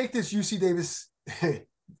I take this UC Davis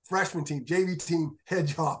freshman team, JV team head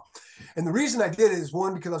job. And the reason I did it is,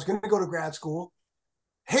 one, because I was going to go to grad school,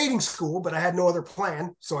 hating school, but I had no other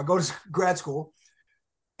plan. So I go to grad school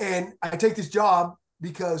and I take this job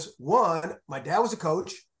because, one, my dad was a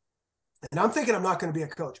coach, and I'm thinking I'm not going to be a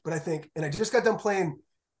coach, but and I just got done playing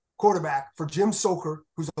quarterback for Jim Soker,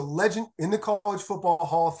 who's a legend in the College Football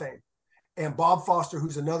Hall of Fame, and Bob Foster,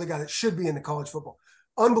 who's another guy that should be in the college football.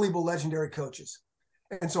 Unbelievable, legendary coaches.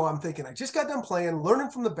 And so I'm thinking, I just got done playing,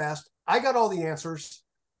 learning from the best. I got all the answers.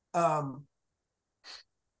 I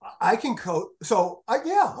can coach. So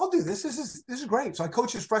I'll do this. This is great. So I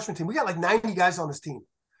coach this freshman team. We got like 90 guys on this team.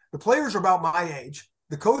 The players are about my age.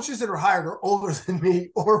 The coaches that are hired are older than me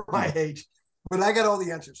or my age, but I got all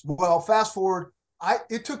the answers. Well, fast forward,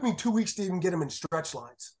 it took me 2 weeks to even get them in stretch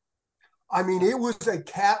lines. I mean, it was a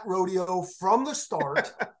cat rodeo from the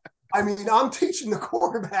start. I mean, I'm teaching the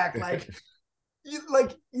quarterback like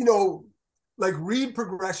read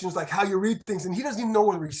progressions, like how you read things, and he doesn't even know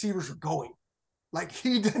where the receivers are going. Like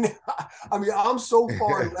he didn't. I mean, I'm so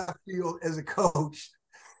far in left field as a coach.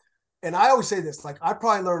 And I always say this, like I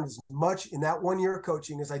probably learned as much in that 1 year of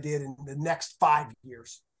coaching as I did in the next 5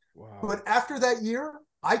 years. Wow. But after that year,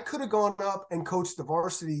 I could have gone up and coached the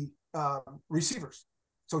varsity receivers.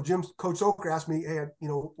 So Coach Oker asked me, hey, what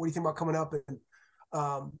do you think about coming up and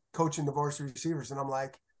coaching the varsity receivers? And I'm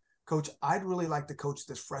like, Coach, I'd really like to coach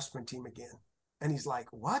this freshman team again. And he's like,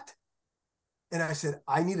 what? And I said,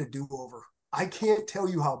 I need a do-over. I can't tell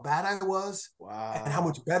you how bad I was. Wow. And how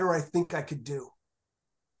much better I think I could do.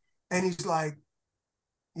 And he's like,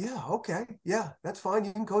 yeah, okay. Yeah, that's fine.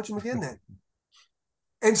 You can coach him again then.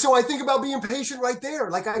 And so I think about being patient right there.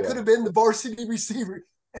 Like I could have been the varsity receiver.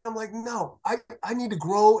 And I'm like, no, I need to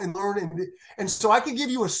grow and learn. And so I could give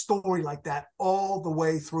you a story like that all the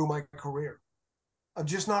way through my career of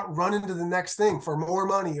just not running to the next thing for more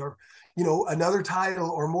money or, another title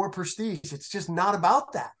or more prestige. It's just not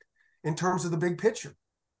about that in terms of the big picture.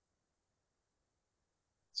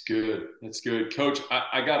 It's good. That's good. Coach,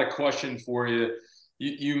 I got a question for you.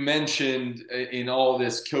 You mentioned in all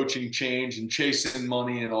this coaching change and chasing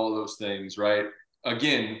money and all those things, right?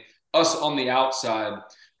 Again, us on the outside,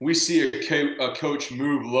 we see a coach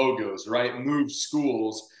move logos, right? Move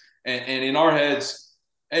schools. And in our heads,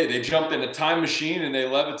 hey, they jumped in a time machine and they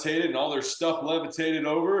levitated and all their stuff levitated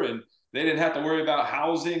over and they didn't have to worry about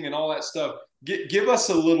housing and all that stuff. Give us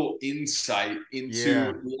a little insight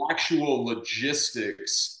into the actual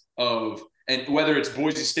logistics of, and whether it's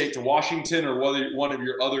Boise State to Washington or whether one of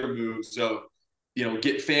your other moves of,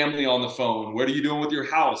 get family on the phone. What are you doing with your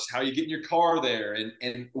house? How are you getting your car there?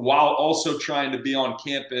 And while also trying to be on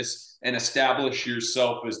campus and establish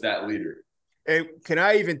yourself as that leader. Hey, can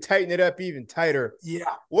I even tighten it up even tighter? Yeah.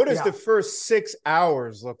 What does the first 6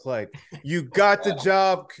 hours look like? You got the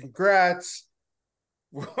job. Congrats.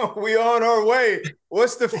 We on our way.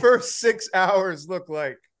 What's the first 6 hours look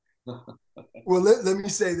like? Well, let me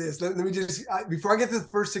say this. Let me just, before I get to the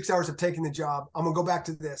first 6 hours of taking the job, I'm going to go back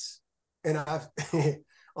to this. And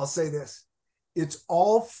I'll say this. It's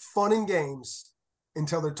all fun and games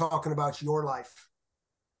until they're talking about your life.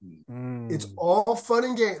 It's all fun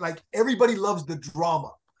and games. Like, everybody loves the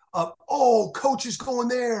drama of, coach is going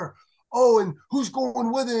there. Oh, and who's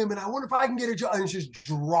going with him? And I wonder if I can get a job. And it's just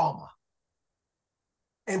drama.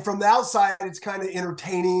 And from the outside, it's kind of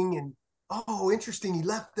entertaining and, interesting. He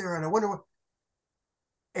left there. And I wonder what.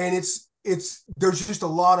 And there's just a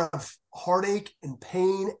lot of heartache and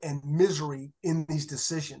pain and misery in these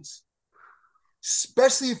decisions,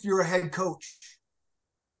 especially if you're a head coach,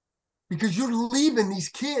 because you're leaving these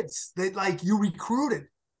kids that you recruited.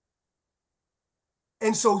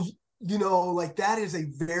 And so, that is a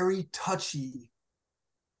very touchy,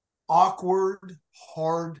 awkward,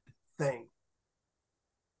 hard thing.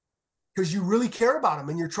 Because you really care about them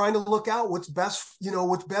and you're trying to look out what's best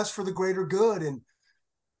for the greater good.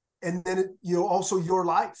 And then, also your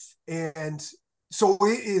life. And so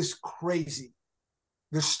it is crazy.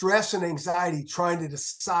 The stress and anxiety trying to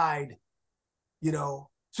decide,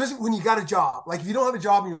 especially when you got a job. Like, if you don't have a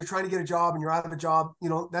job and you're trying to get a job and you're out of a job,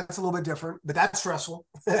 that's a little bit different, but that's stressful.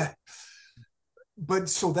 But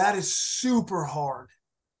so that is super hard.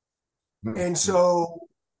 And so,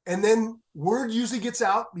 and then word usually gets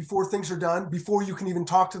out before things are done, before you can even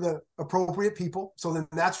talk to the appropriate people. So then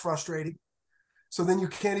that's frustrating. So then you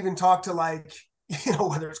can't even talk to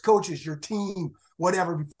whether it's coaches, your team,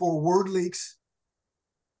 whatever, before word leaks.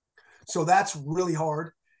 So that's really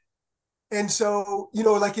hard. And so,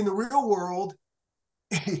 like in the real world,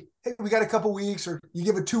 hey, we got a couple weeks, or you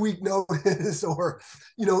give a 2-week notice, or,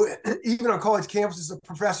 even on college campuses, a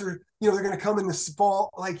professor, they're going to come in this fall.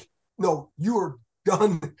 Like, no, you are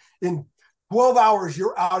done in 12 hours.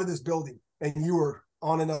 You're out of this building and you are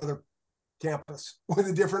on another campus with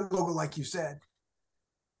a different logo, like you said.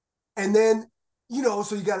 And then,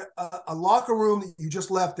 so you got a locker room that you just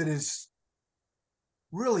left that is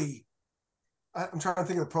really, I'm trying to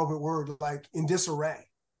think of the appropriate word, like in disarray,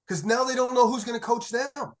 because now they don't know who's going to coach them.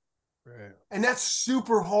 Right. And that's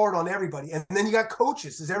super hard on everybody. And then you got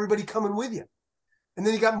coaches. Is everybody coming with you? And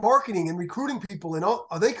then you got marketing and recruiting people, and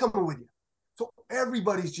are they coming with you? So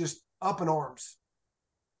everybody's just up in arms.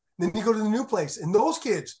 Then you go to the new place, and those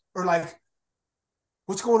kids are like,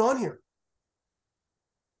 what's going on here?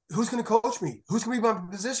 Who's going to coach me? Who's going to be my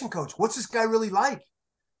position coach? What's this guy really like?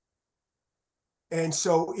 And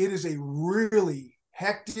so it is a really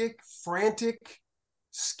hectic, frantic,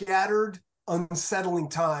 scattered, unsettling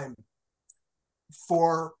time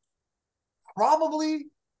for probably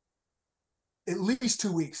at least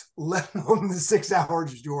 2 weeks, let alone the 6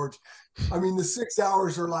 hours, George. I mean, the 6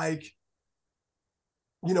 hours are like,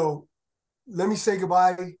 let me say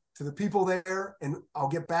goodbye to the people there, and I'll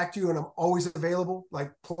get back to you, and I'm always available,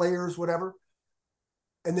 like players, whatever.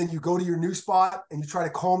 And then you go to your new spot and you try to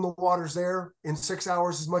calm the waters there in 6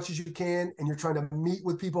 hours as much as you can, and you're trying to meet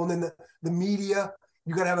with people. And then the media,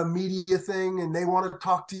 you got to have a media thing, and they want to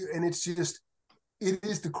talk to you. And it's just, it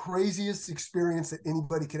is the craziest experience that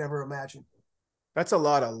anybody could ever imagine. That's a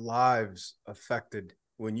lot of lives affected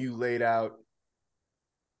when you laid out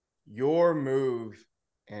your move,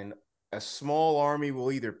 and a small army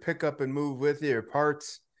will either pick up and move with you or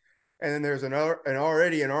parts. And then there's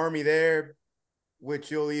already an army there,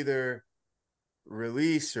 which you'll either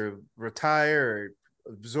release or retire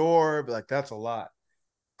or absorb. Like, that's a lot.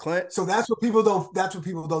 Clint. So that's what people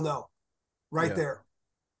don't know right there.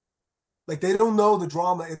 Like, they don't know the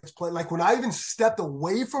drama it's playing. Like, when I even stepped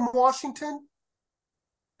away from Washington,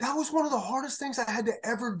 that was one of the hardest things I had to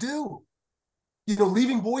ever do.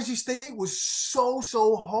 Leaving Boise State was so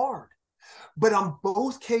hard. But on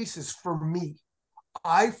both cases, for me,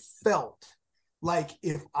 I felt like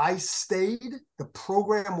if I stayed, the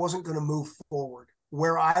program wasn't going to move forward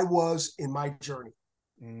where I was in my journey.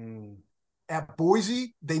 At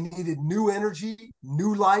Boise, they needed new energy,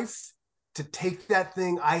 new life to take that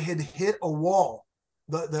thing. I had hit a wall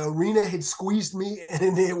The arena had squeezed me,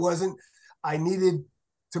 and it wasn't. I needed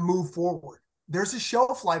to move forward. There's a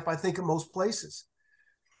shelf life, I think, in most places.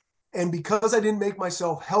 And because I didn't make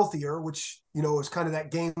myself healthier, which, is kind of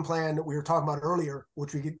that game plan that we were talking about earlier,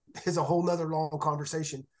 which is a whole nother long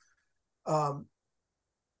conversation. The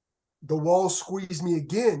wall squeezed me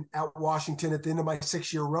again at Washington at the end of my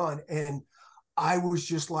 6-year run. And I was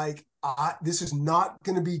just like, this is not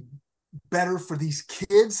going to be better for these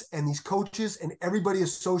kids and these coaches and everybody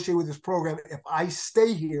associated with this program if I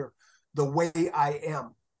stay here the way I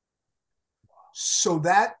am. So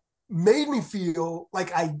that made me feel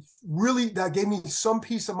like that gave me some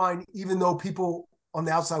peace of mind, even though people on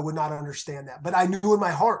the outside would not understand that. But I knew in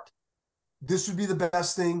my heart, this would be the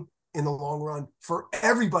best thing in the long run for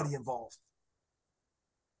everybody involved.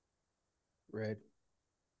 Right.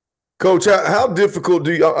 Coach, how difficult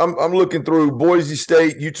do you? I'm looking through Boise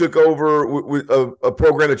State. You took over with a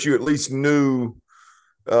program that you at least knew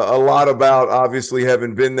a lot about, obviously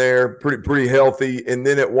having been there, pretty healthy. And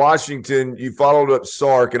then at Washington, you followed up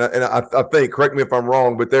Sark, and I think, correct me if I'm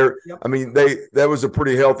wrong, but that was a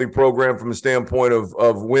pretty healthy program from a standpoint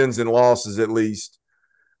of wins and losses at least.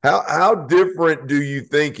 How different do you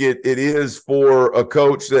think it is for a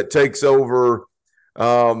coach that takes over?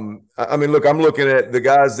 Look, I'm looking at the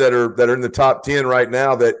guys that are in the top 10 right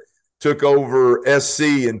now that took over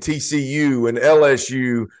SC and TCU and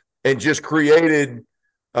LSU and just created,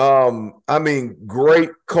 great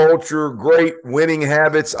culture, great winning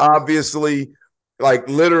habits, obviously. Like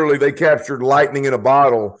literally they captured lightning in a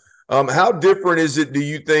bottle. How different is it, do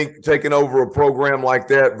you think, taking over a program like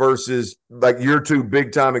that versus like your two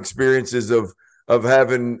big time experiences of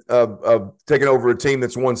having taken over a team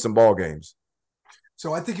that's won some ball games?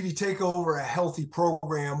 So I think if you take over a healthy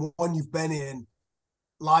program, one you've been in,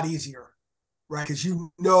 a lot easier, right? Because you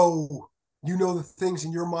know the things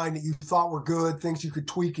in your mind that you thought were good, things you could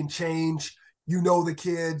tweak and change. You know the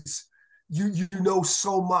kids. You know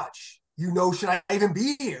so much. Should I even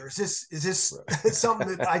be here? Is this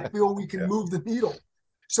something that I feel we can move the needle?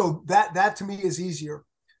 So that to me is easier.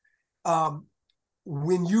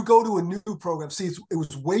 When you go to a new program, it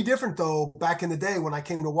was way different though back in the day when I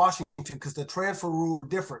came to Washington because the transfer rule was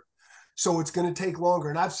different. So it's going to take longer.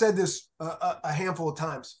 And I've said this a handful of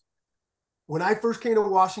times. When I first came to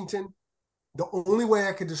Washington, the only way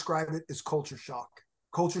I could describe it is culture shock.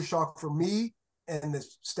 Culture shock for me and the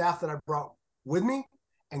staff that I brought with me,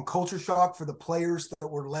 and culture shock for the players that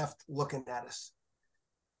were left looking at us.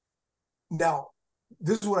 Now,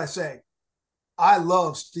 this is what I say. I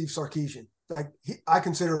love Steve Sarkisian. I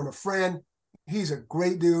consider him a friend. He's a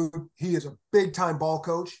great dude. He is a big-time ball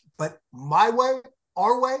coach. But my way,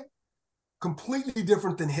 our way, completely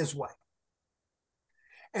different than his way.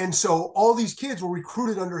 And so all these kids were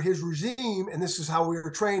recruited under his regime, and this is how we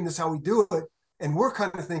were trained, this is how we do it. And we're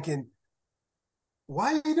kind of thinking,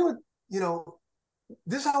 why are you doing,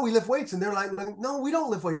 this is how we lift weights. And they're like, no, we don't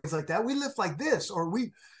lift weights like that. We lift like this, or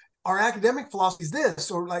our academic philosophy is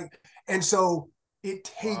this, and so it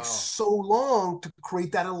takes so long to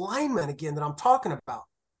create that alignment again that I'm talking about.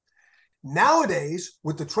 Nowadays,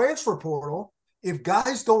 with the transfer portal, if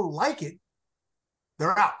guys don't like it,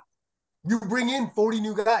 they're out. You bring in 40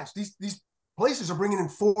 new guys. These places are bringing in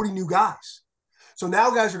 40 new guys. So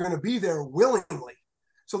now guys are going to be there willingly.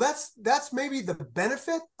 So that's maybe the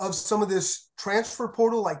benefit of some of this transfer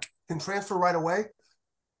portal, like can transfer right away.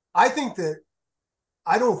 I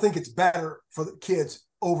don't think it's better for the kids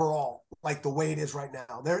overall, like the way it is right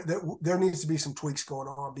now. There needs to be some tweaks going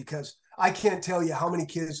on, because I can't tell you how many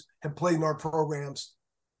kids have played in our programs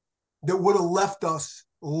that would have left us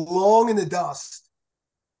long in the dust.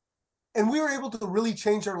 And we were able to really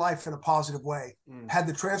change their life in a positive way. Had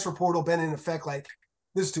the transfer portal been in effect, like,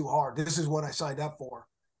 this is too hard, this is what I signed up for,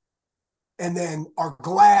 and then are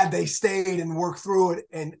glad they stayed and worked through it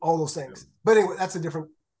and all those things. But anyway, that's a different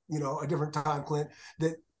time, Clint.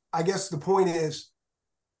 That I guess the point is,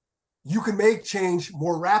 you can make change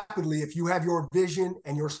more rapidly if you have your vision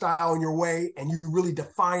and your style and your way, and you really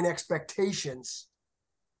define expectations.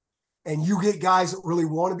 And you get guys that really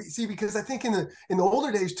want to be, because I think in the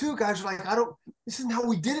older days too, guys are like, this isn't how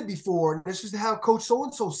we did it before. And this is how Coach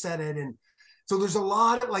so-and-so said it. And so there's a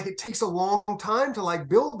lot of, it takes a long time to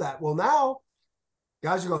build that. Well, now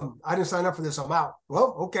guys are going, I didn't sign up for this, I'm out.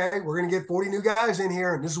 Well, okay, we're going to get 40 new guys in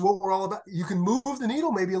here, and this is what we're all about. You can move the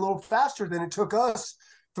needle maybe a little faster than it took us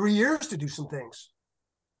 3 years to do some things.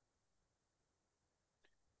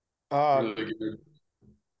 Really good.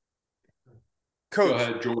 Coach, go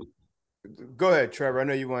ahead, Jordan. Go ahead, Trevor. I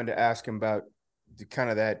know you wanted to ask him about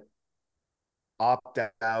that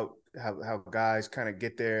opt-out, how guys kind of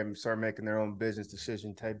get there and start making their own business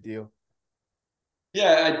decision type deal.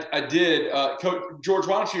 Yeah, I did. Coach George,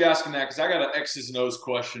 why don't you ask him that? Because I got an X's and O's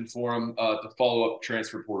question for him to follow up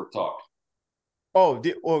transfer portal talk. Oh,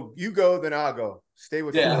 well, you go, then I'll go. Stay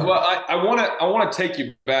with Yeah, me. well, I want to take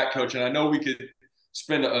you back, Coach, and I know we could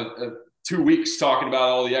spend a 2 weeks talking about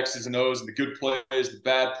all the X's and O's and the good plays, the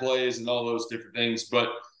bad plays, and all those different things. But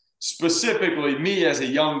specifically, me as a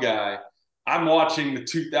young guy, I'm watching the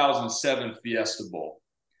 2007 Fiesta Bowl,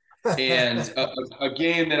 and a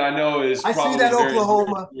game that I know is I probably see that very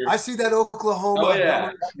Oklahoma. very, I see that Oklahoma. Oh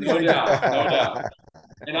yeah, no doubt, no doubt.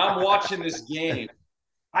 And I'm watching this game.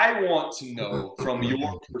 I want to know from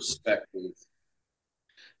your perspective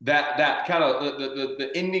that kind of the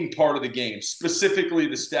ending part of the game, specifically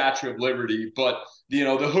the Statue of Liberty, but the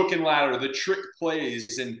hook and ladder, the trick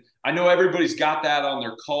plays, and I know everybody's got that on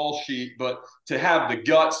their call sheet, but to have the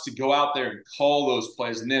guts to go out there and call those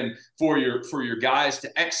plays, and then for your guys to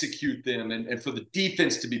execute them, and for the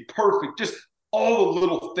defense to be perfect, just all the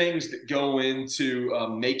little things that go into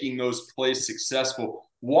making those plays successful.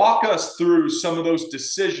 Walk us through some of those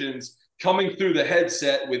decisions coming through the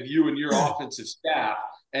headset with you and your offensive staff,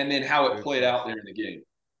 and then how it played out there in the game.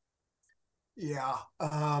 Yeah.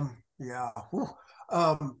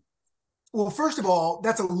 Well, first of all,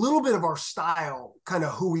 that's a little bit of our style, kind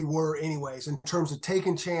of who we were anyways, in terms of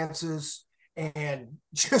taking chances and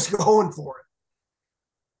just going for it.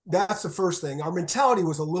 That's the first thing. Our mentality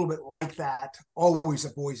was a little bit like that, always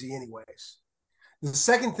at Boise anyways. The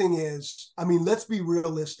second thing is, let's be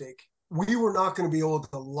realistic. We were not going to be able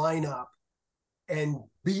to line up and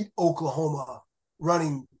beat Oklahoma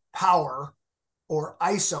running power or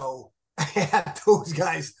ISO at those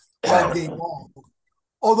guys all game long.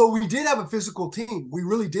 Although we did have a physical team. We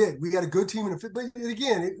really did. We got a good team. But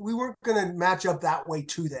again, we weren't going to match up that way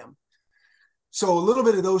to them. So a little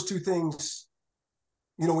bit of those two things,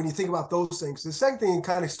 when you think about those things. The second thing,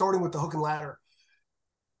 kind of starting with the hook and ladder,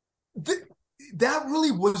 that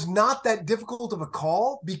really was not that difficult of a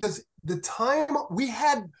call, because the time we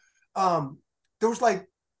had, there was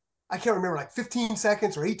I can't remember, 15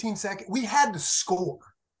 seconds or 18 seconds. We had to score.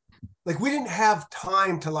 We didn't have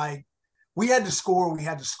time to we had to score, and we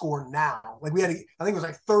had to score now. We had to, I think it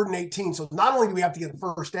was 3rd and 18. So not only do we have to get the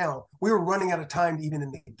first down, we were running out of time even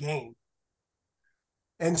in the game.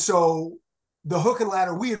 And so the hook and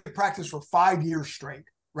ladder, we had practiced for 5 years straight,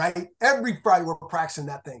 right? Every Friday we're practicing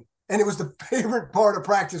that thing. And it was the favorite part of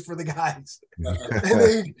practice for the guys. And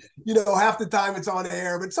they, half the time it's on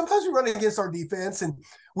air, but sometimes we run against our defense and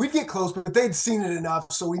we'd get close, but they'd seen it enough.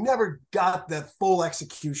 So we never got the full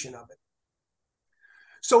execution of it.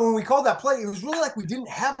 So when we called that play, it was really we didn't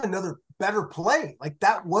have another better play.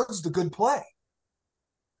 That was the good play.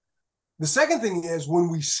 The second thing is, when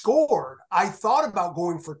we scored, I thought about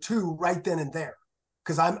going for 2 right then and there.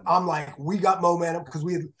 Because I'm we got momentum, because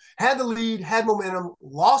we had the lead, had momentum,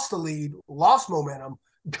 lost the lead, lost momentum,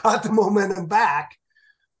 got the momentum back.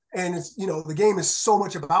 And it's, the game is so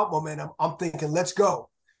much about momentum. I'm thinking, let's go.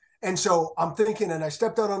 And so I'm thinking, and I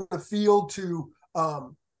stepped out on the field to,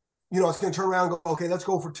 it's going to turn around and go, okay, let's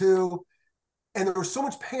go for 2. And there was so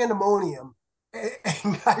much pandemonium,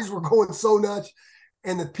 and guys were going so nuts.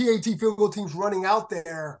 And the PAT field goal team's running out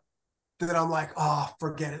there that I'm like, oh,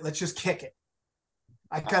 forget it. Let's just kick it.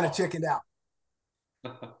 I kind of chickened out.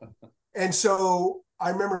 And so I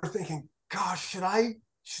remember thinking, gosh, should I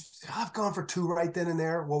have gone for 2 right then and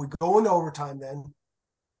there? Well, we go into overtime then.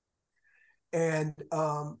 And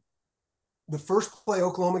the first play,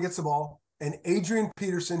 Oklahoma gets the ball, and Adrian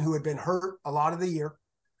Petersen, who had been hurt a lot of the year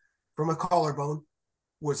from a collarbone,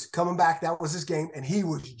 was coming back. That was his game, and he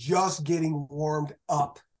was just getting warmed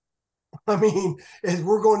up. As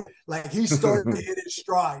we're going, he's starting to hit his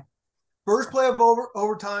stride. First play of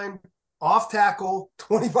overtime, off tackle,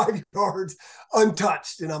 25 yards,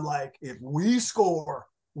 untouched. And I'm like, if we score,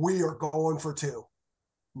 we are going for 2.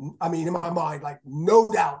 In my mind, no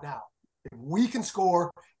doubt now. If we can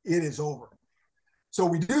score, it is over. So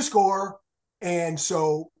we do score. And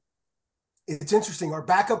so it's interesting. Our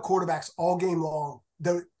backup quarterbacks all game long,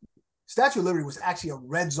 the Statue of Liberty was actually a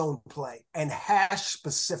red zone play and hash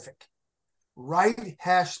specific, right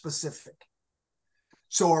hash specific.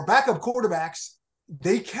 So our backup quarterbacks,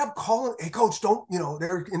 they kept calling, hey, coach, don't,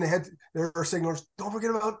 they're in the head, there are signals, don't forget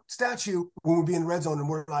about Statue when we'd be in the red zone. And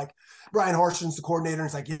we're like, Brian Harson's the coordinator,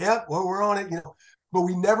 and it's yeah, well, we're on it, but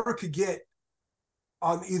we never could get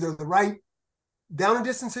on either the right down and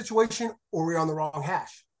distance situation or we're on the wrong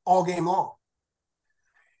hash all game long.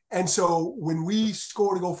 And so when we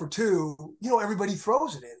score to go for 2, everybody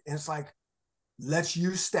throws it in. And it's let's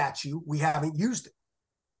use Statue. We haven't used it.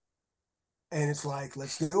 And it's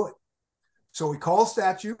let's do it. So we call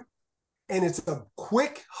Statue, and it's a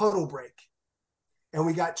quick huddle break. and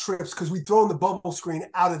we got trips because we'd thrown the bubble screen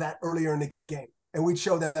out of that earlier in the game. And we'd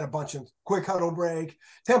show that a bunch of quick huddle break.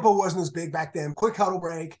 Tempo wasn't as big back then. Quick huddle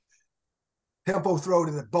break, tempo throw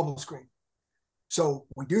to the bubble screen. So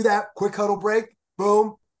we do that, quick huddle break,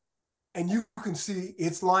 boom. And you can see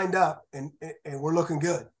it's lined up and we're looking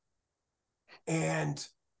good. And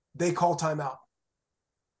they call timeout.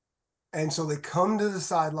 And so they come to the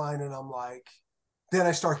sideline and I'm like, then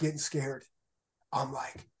I start getting scared. I'm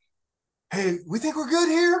like, hey, we think we're good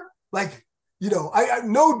here? Like, I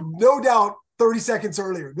no doubt 30 seconds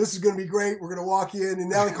earlier, this is going to be great. We're going to walk in and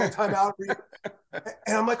now they call timeout.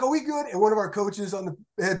 And I'm like, are we good? And one of our coaches on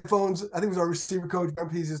the headphones, I think it was our receiver coach,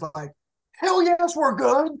 is like, hell yes, we're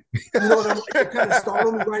good. And I'm like, it kind of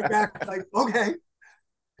startled me right back. Like, okay.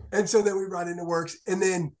 And so then we run into works. And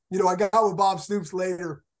then, I got with Bob Stoops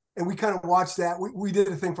later and we kind of watched that. We did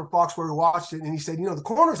a thing for Fox where we watched it. And he said, the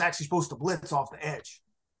corner's actually supposed to blitz off the edge.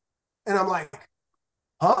 And I'm like,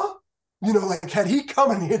 huh? Like had he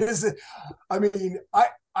come in here, I would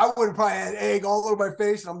have probably had egg all over my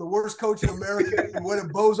face. And I'm the worst coach in America. And what a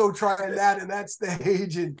bozo trying that in that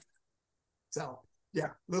stage. And so, yeah,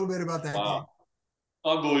 a little bit about that game.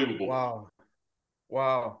 Unbelievable.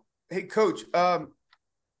 Wow. Hey, Coach,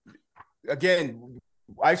 again,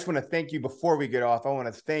 I just want to thank you before we get off. I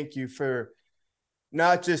want to thank you for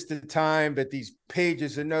not just the time, but these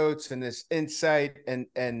pages of notes and this insight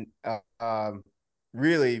and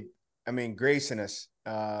really, gracing us.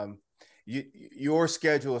 Your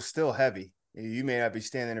schedule is still heavy. You may not be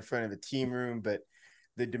standing in front of a team room, but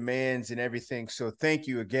the demands and everything. So thank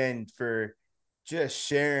you again for just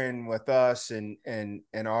sharing with us and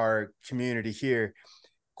our community here.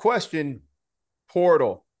 Question: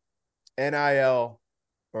 portal, NIL,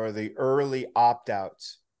 or the early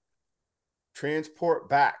opt-outs, transport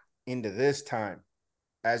back into this time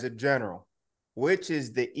as a general, which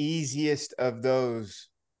is the easiest of those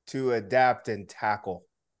to adapt and tackle?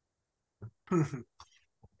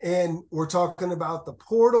 And we're talking about the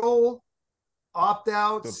portal,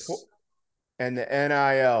 opt-outs, and the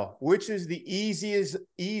NIL. Which is the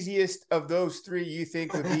easiest of those three you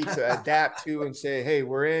think would be to adapt to and say, hey,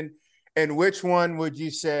 we're in? And which one would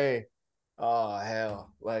you say, oh,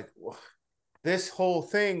 hell, like this whole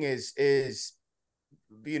thing is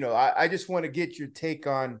I just want to get your take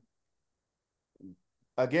on,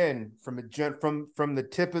 again, from the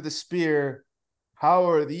tip of the spear, how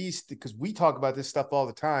are these, because we talk about this stuff all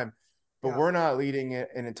the time, but we're not leading an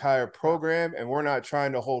entire program and we're not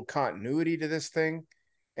trying to hold continuity to this thing.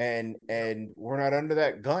 And we're not under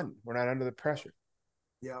that gun. We're not under the pressure.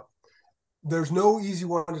 Yeah. There's no easy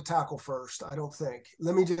one to tackle first, I don't think.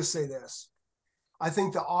 Let me just say this. I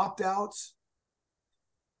think the opt-outs,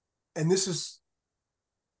 and this is,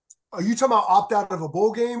 are you talking about opt-out of a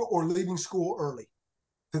bowl game or leaving school early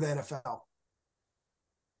to the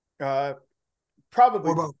NFL?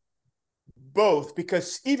 Probably both,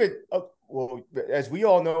 because even, as we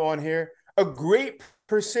all know on here, a great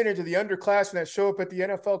percentage of the underclassmen that show up at the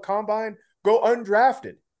NFL Combine go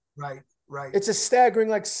undrafted. Right. It's a staggering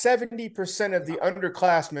 70% of the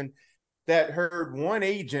underclassmen that heard one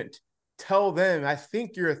agent tell them, I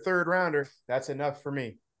think you're a third rounder, that's enough for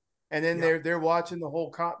me. And then they're watching the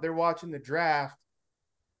whole they're watching the draft,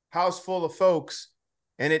 house full of folks,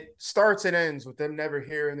 and it starts and ends with them never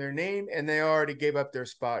hearing their name, and they already gave up their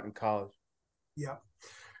spot in college. Yeah.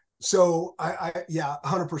 So I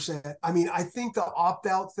 100%. I think the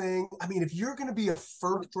opt-out thing, if you're going to be a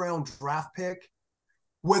first-round draft pick,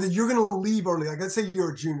 whether you're going to leave early, like let's say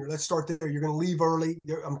you're a junior, let's start there. You're going to leave early.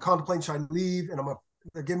 I'm contemplating, should I leave? And I'm going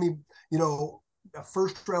to give me, a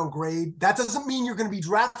first-round grade. That doesn't mean you're going to be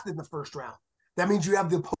drafted in the first round. That means you have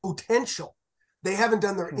the potential. They haven't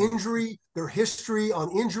done their history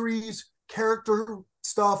on injuries, character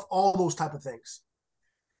stuff, all those type of things.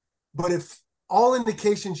 But if all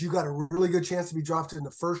indications you got a really good chance to be drafted in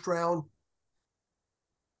the first round,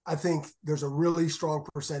 I think there's a really strong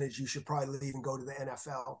percentage you should probably leave and go to the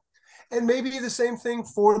NFL. And maybe the same thing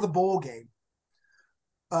for the bowl game.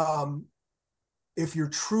 If you're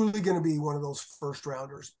truly going to be one of those first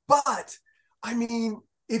rounders. But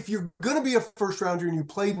if you're going to be a first rounder and you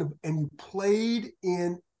played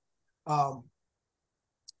in the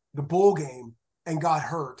bowl game and got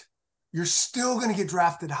hurt, you're still going to get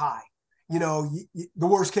drafted high. The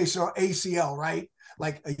worst case scenario, ACL, right?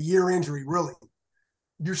 Like a year injury, really.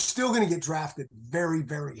 You're still going to get drafted very,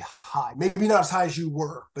 very high. Maybe not as high as you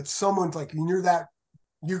were, but someone's like, you're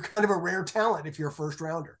kind of a rare talent if you're a first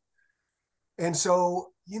rounder. And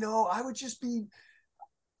so, I would just be,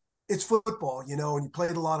 it's football, you know, and you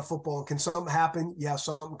played a lot of football. And can something happen? Yeah,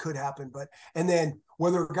 something could happen. And then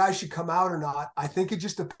whether a guy should come out or not, I think it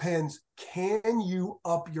just depends. Can you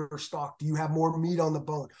up your stock? Do you have more meat on the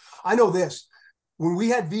bone? I know this. When we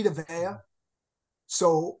had Vita Vea,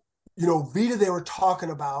 so, you know, Vita, they were talking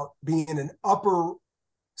about being an upper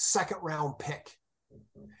second round pick.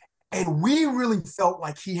 And we really felt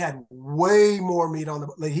like he had way more meat on the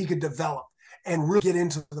bone, like he could develop and really get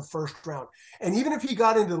into the first round. And even if he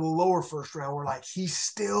got into the lower first round, we're like, he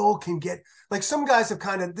still can get, like some guys have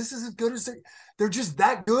kind of, this is as good as they're just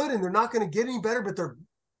that good and they're not going to get any better, but they're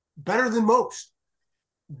better than most.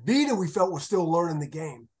 Vita, we felt, was still learning the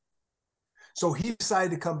game. So he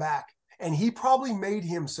decided to come back, and he probably made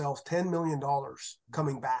himself $10 million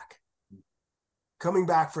coming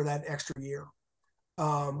back for that extra year.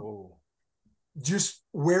 Just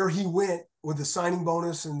where he went with the signing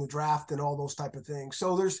bonus and the draft and all those type of things.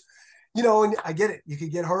 So there's, you know, and I get it. You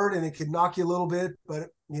could get hurt and it could knock you a little bit, but,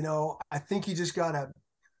 you know, I think you just got to,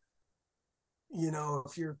 you know,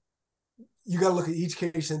 you got to look at each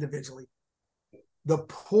case individually. The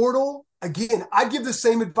portal, again, I give the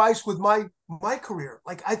same advice with my career.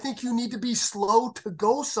 Like, I think you need to be slow to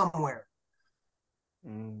go somewhere.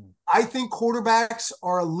 I think quarterbacks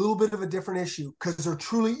are a little bit of a different issue because there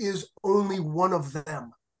truly is only one of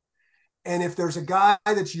them. And if there's a guy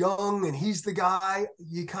that's young and he's the guy,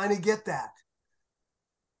 you kind of get that.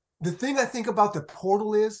 The thing I think about the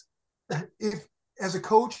portal is, if as a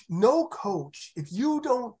coach, no coach, if you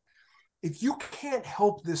can't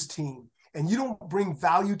help this team and you don't bring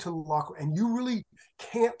value to the locker and you really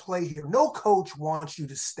can't play here, no coach wants you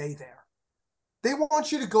to stay there. They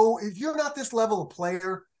want you to go, if you're not this level of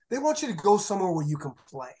player, they want you to go somewhere where you can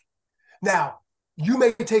play. Now, you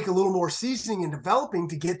may take a little more seasoning and developing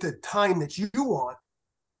to get the time that you want.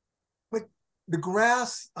 But the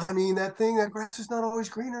grass, I mean, that grass is not always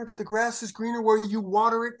greener. The grass is greener where you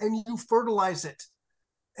water it and you fertilize it.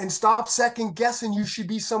 And stop second guessing you should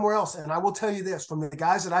be somewhere else. And I will tell you this, from the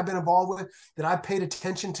guys that I've been involved with, that I've paid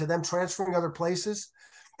attention to them transferring other places.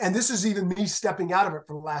 And this is even me stepping out of it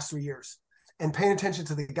for the last 3 years and paying attention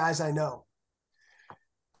to the guys I know.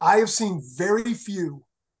 I have seen very few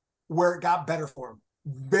where it got better for them.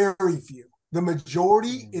 Very few. The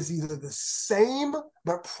majority is either the same,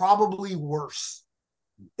 but probably worse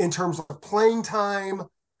in terms of playing time,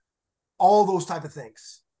 all those type of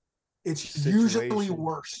things. It's usually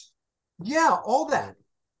worse. Yeah, all that.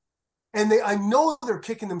 And I know they're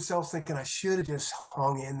kicking themselves thinking, I should have just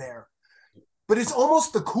hung in there. But it's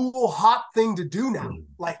almost the cool, hot thing to do now.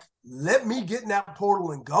 Like, let me get in that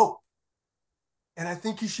portal and go. And I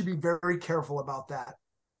think you should be very careful about that.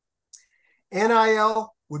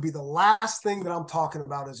 NIL would be the last thing that I'm talking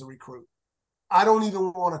about as a recruit. I don't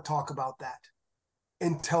even want to talk about that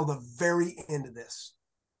until the very end of this.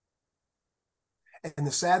 And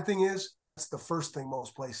the sad thing is, that's the first thing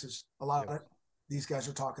most places, a lot of these guys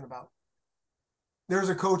are talking about. There's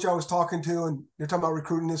a coach I was talking to, and they're talking about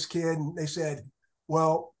recruiting this kid, and they said,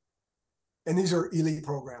 well, and these are elite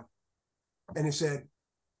program. And he said,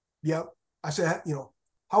 yep. I said, you know,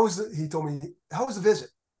 he told me, how was the visit?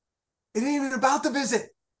 It ain't even about the visit.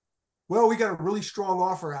 Well, we got a really strong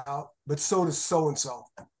offer out, but so does so-and-so.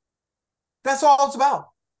 That's all it's about.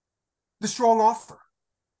 The strong offer.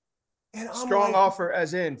 And I'm strong offer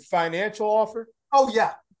as in financial offer? Oh,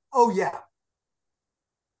 yeah. Oh, yeah.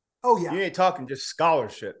 Oh, yeah. You ain't talking just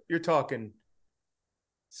scholarship. You're talking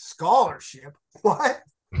scholarship. What?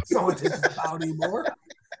 That's not what this is about anymore.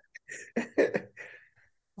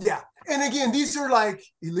 Yeah. And again, these are like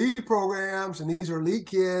elite programs and these are elite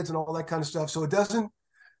kids and all that kind of stuff. So it doesn't,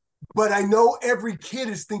 but I know every kid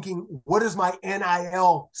is thinking, what is my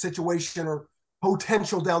NIL situation or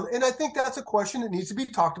potential down? And I think that's a question that needs to be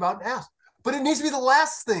talked about and asked, but it needs to be the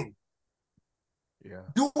last thing. Yeah.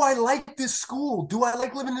 Do I like this school? Do I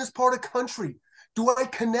like living in this part of country? Do I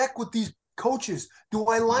connect with these coaches? Do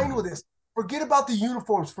I align with this? Forget about the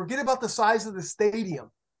uniforms. Forget about the size of the stadium.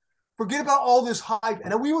 Forget about all this hype.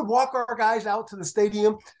 And we would walk our guys out to the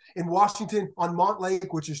stadium in Washington on Montlake,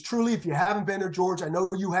 which is truly, if you haven't been there, George, I know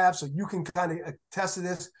you have, so you can kind of attest to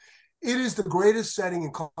this. It is the greatest setting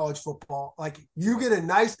in college football. Like, you get a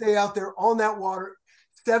nice day out there on that water,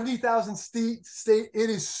 70,000 seats. It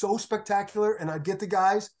is so spectacular. And I'd get the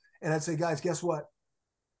guys and I'd say, guys, guess what?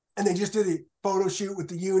 And they just did a photo shoot with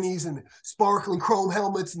the unis and the sparkling chrome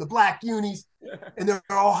helmets and the black unis. And they're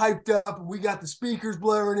all hyped up. And we got the speakers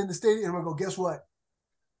blaring in the stadium. And we go, guess what?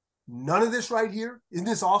 None of this right here. Isn't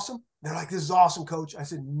this awesome? They're like, this is awesome, coach. I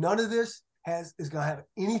said, none of this is going to have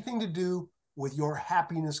anything to do with your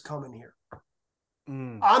happiness coming here.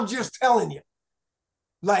 I'm just telling you.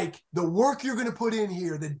 Like the work you're going to put in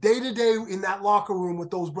here, the day-to-day in that locker room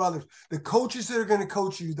with those brothers, the coaches that are going to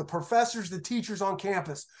coach you, the professors, the teachers on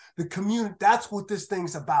campus, the community, that's what this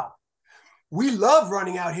thing's about. We love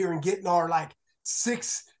running out here and getting our like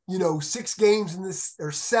 6 games in this,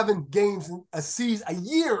 or 7 games in a season, a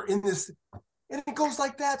year in this. And it goes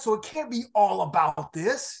like that. So it can't be all about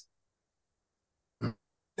this.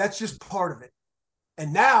 That's just part of it.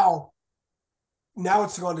 And now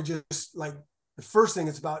it's going to just like, the first thing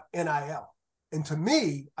is about NIL. And to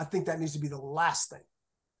me, I think that needs to be the last thing.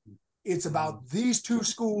 It's about these 2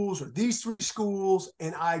 schools or these 3 schools,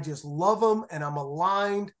 and I just love them and I'm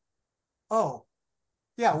aligned. Oh,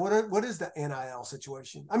 yeah, what is the NIL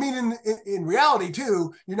situation? I mean, in reality,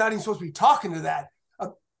 too, you're not even supposed to be talking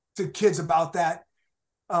to kids about that,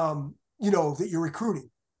 that you're recruiting.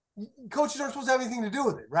 Coaches aren't supposed to have anything to do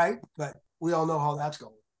with it, right? But we all know how that's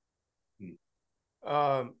going.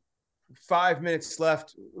 5 minutes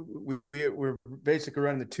left. We're basically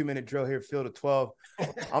running the 2-minute drill here, field of 12.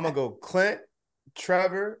 I'm gonna go Clint,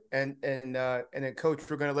 Trevor, and then Coach.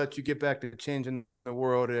 We're gonna let you get back to changing the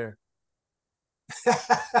world there.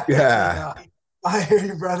 Yeah, I hear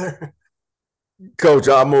you, brother. Coach,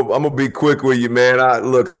 I'm gonna be quick with you, man.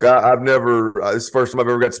 I've never. It's the first time I've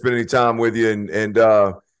ever got to spend any time with you, and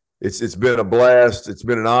it's been a blast. It's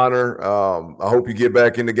been an honor. I hope you get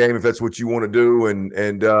back in the game if that's what you want to do,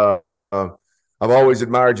 and I've always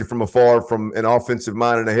admired you from afar, from an offensive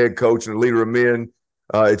mind and a head coach and a leader of men.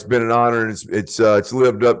 It's been an honor, and it's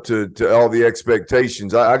lived up to all the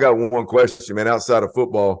expectations. I got one question, man. Outside of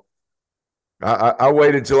football, I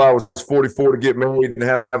waited till I was 44 to get married and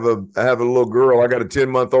have a little girl. I got a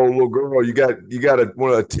 10-month-old little girl. You got a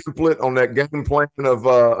template on that game plan of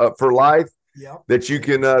for life that you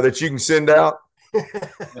can send out.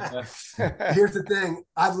 Here's the thing.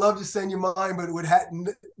 I'd love to send you mine, but it would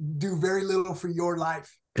do very little for your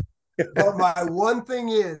life. But my one thing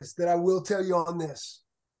is that I will tell you on this.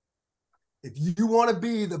 If you want to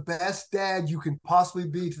be the best dad you can possibly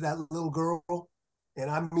be to that little girl, and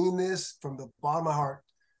I mean this from the bottom of my heart,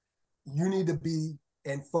 you need to be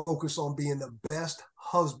and focus on being the best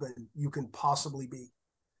husband you can possibly be.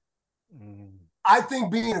 I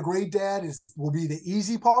think being a great dad will be the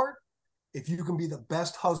easy part. If you can be the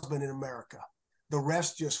best husband in America, the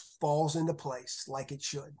rest just falls into place like it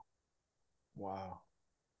should. Wow.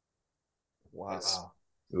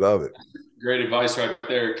 Love it. Great advice right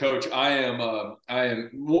there, Coach. I am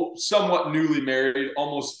somewhat newly married,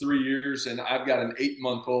 almost 3 years, and I've got an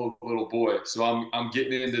 8-month-old little boy. So I'm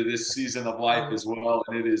getting into this season of life as well,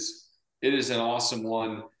 and it is an awesome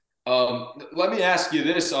one. Let me ask you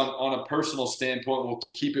this on a personal standpoint. We'll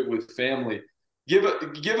keep it with family. Give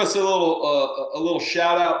us a little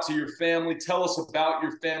shout out to your family. Tell us about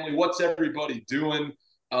your family. What's everybody doing?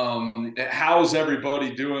 How's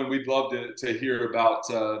everybody doing? We'd love to hear about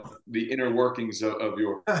the inner workings of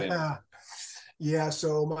your family. Yeah,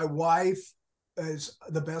 so my wife is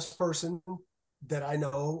the best person that I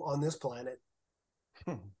know on this planet.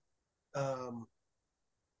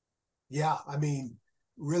 Yeah, I mean,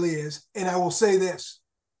 really is. And I will say this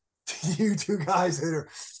to you 2 guys that are,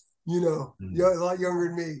 a lot younger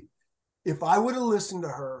than me. If I would have listened to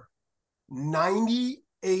her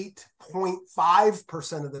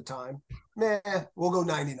 98.5% of the time, we'll go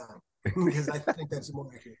 99 because I think that's more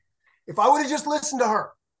accurate. If I would have just listened to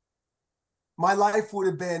her, my life would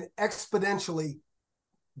have been exponentially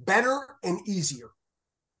better and easier.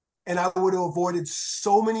 And I would have avoided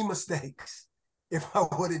so many mistakes if I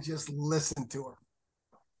would have just listened to her.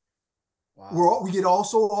 Wow. We get all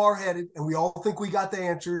so hard-headed, and we all think we got the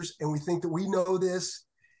answers, and we think that we know this,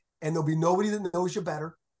 and there'll be nobody that knows you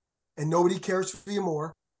better, and nobody cares for you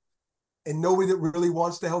more, and nobody that really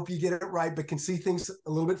wants to help you get it right, but can see things a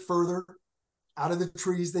little bit further out of the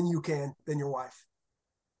trees than your wife.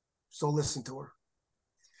 So listen to her.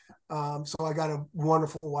 So I got a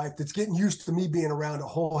wonderful wife that's getting used to me being around a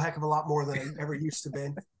whole heck of a lot more than I ever used to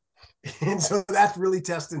be. And so that's really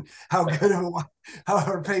testing how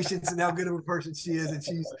her patience and how good of a person she is. And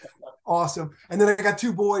she's awesome. And then I got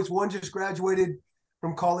 2 boys. One just graduated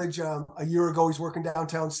from college a year ago. He's working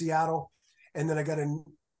downtown Seattle. And then I got an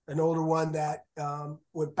older one that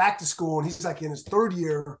went back to school, and he's like in his 3rd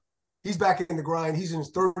year. He's back in the grind. He's in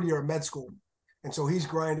his 3rd year of med school. And so he's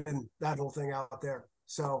grinding that whole thing out there.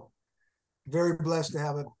 So very blessed to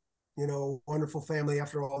have a, wonderful family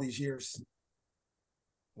after all these years.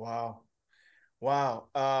 Wow.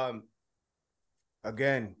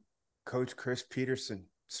 Again, Coach Chris Petersen,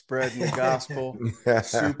 spreading the gospel,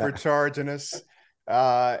 supercharging us.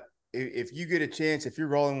 If you get a chance, if you're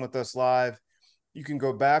rolling with us live, you can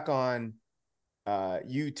go back on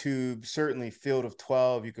YouTube, certainly Field of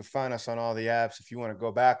 12. You can find us on all the apps. If you want to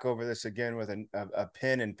go back over this again with a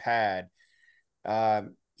pen and pad,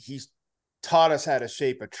 he's taught us how to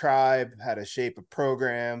shape a tribe, how to shape a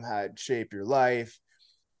program, how to shape your life,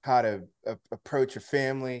 how to approach a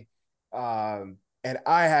family. And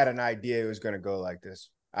I had an idea it was going to go like this.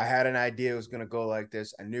 I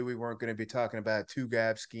knew we weren't going to be talking about two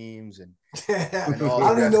gap schemes and all. I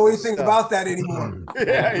don't even know anything about that anymore.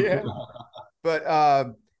 yeah.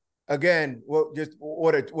 But again,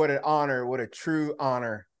 what an honor, what a true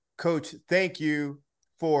honor, Coach. Thank you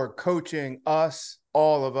for coaching us,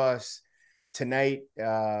 all of us tonight.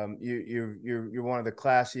 You're one of the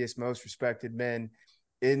classiest, most respected men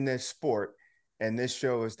in this sport, and this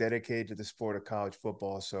show is dedicated to the sport of college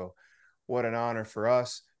football. So, what an honor for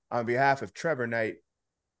us. On behalf of Trevor Knight,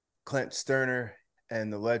 Clint Sterner,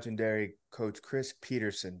 and the legendary Coach Chris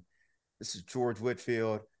Petersen, this is George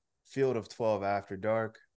Whitfield, Field of 12 After Dark.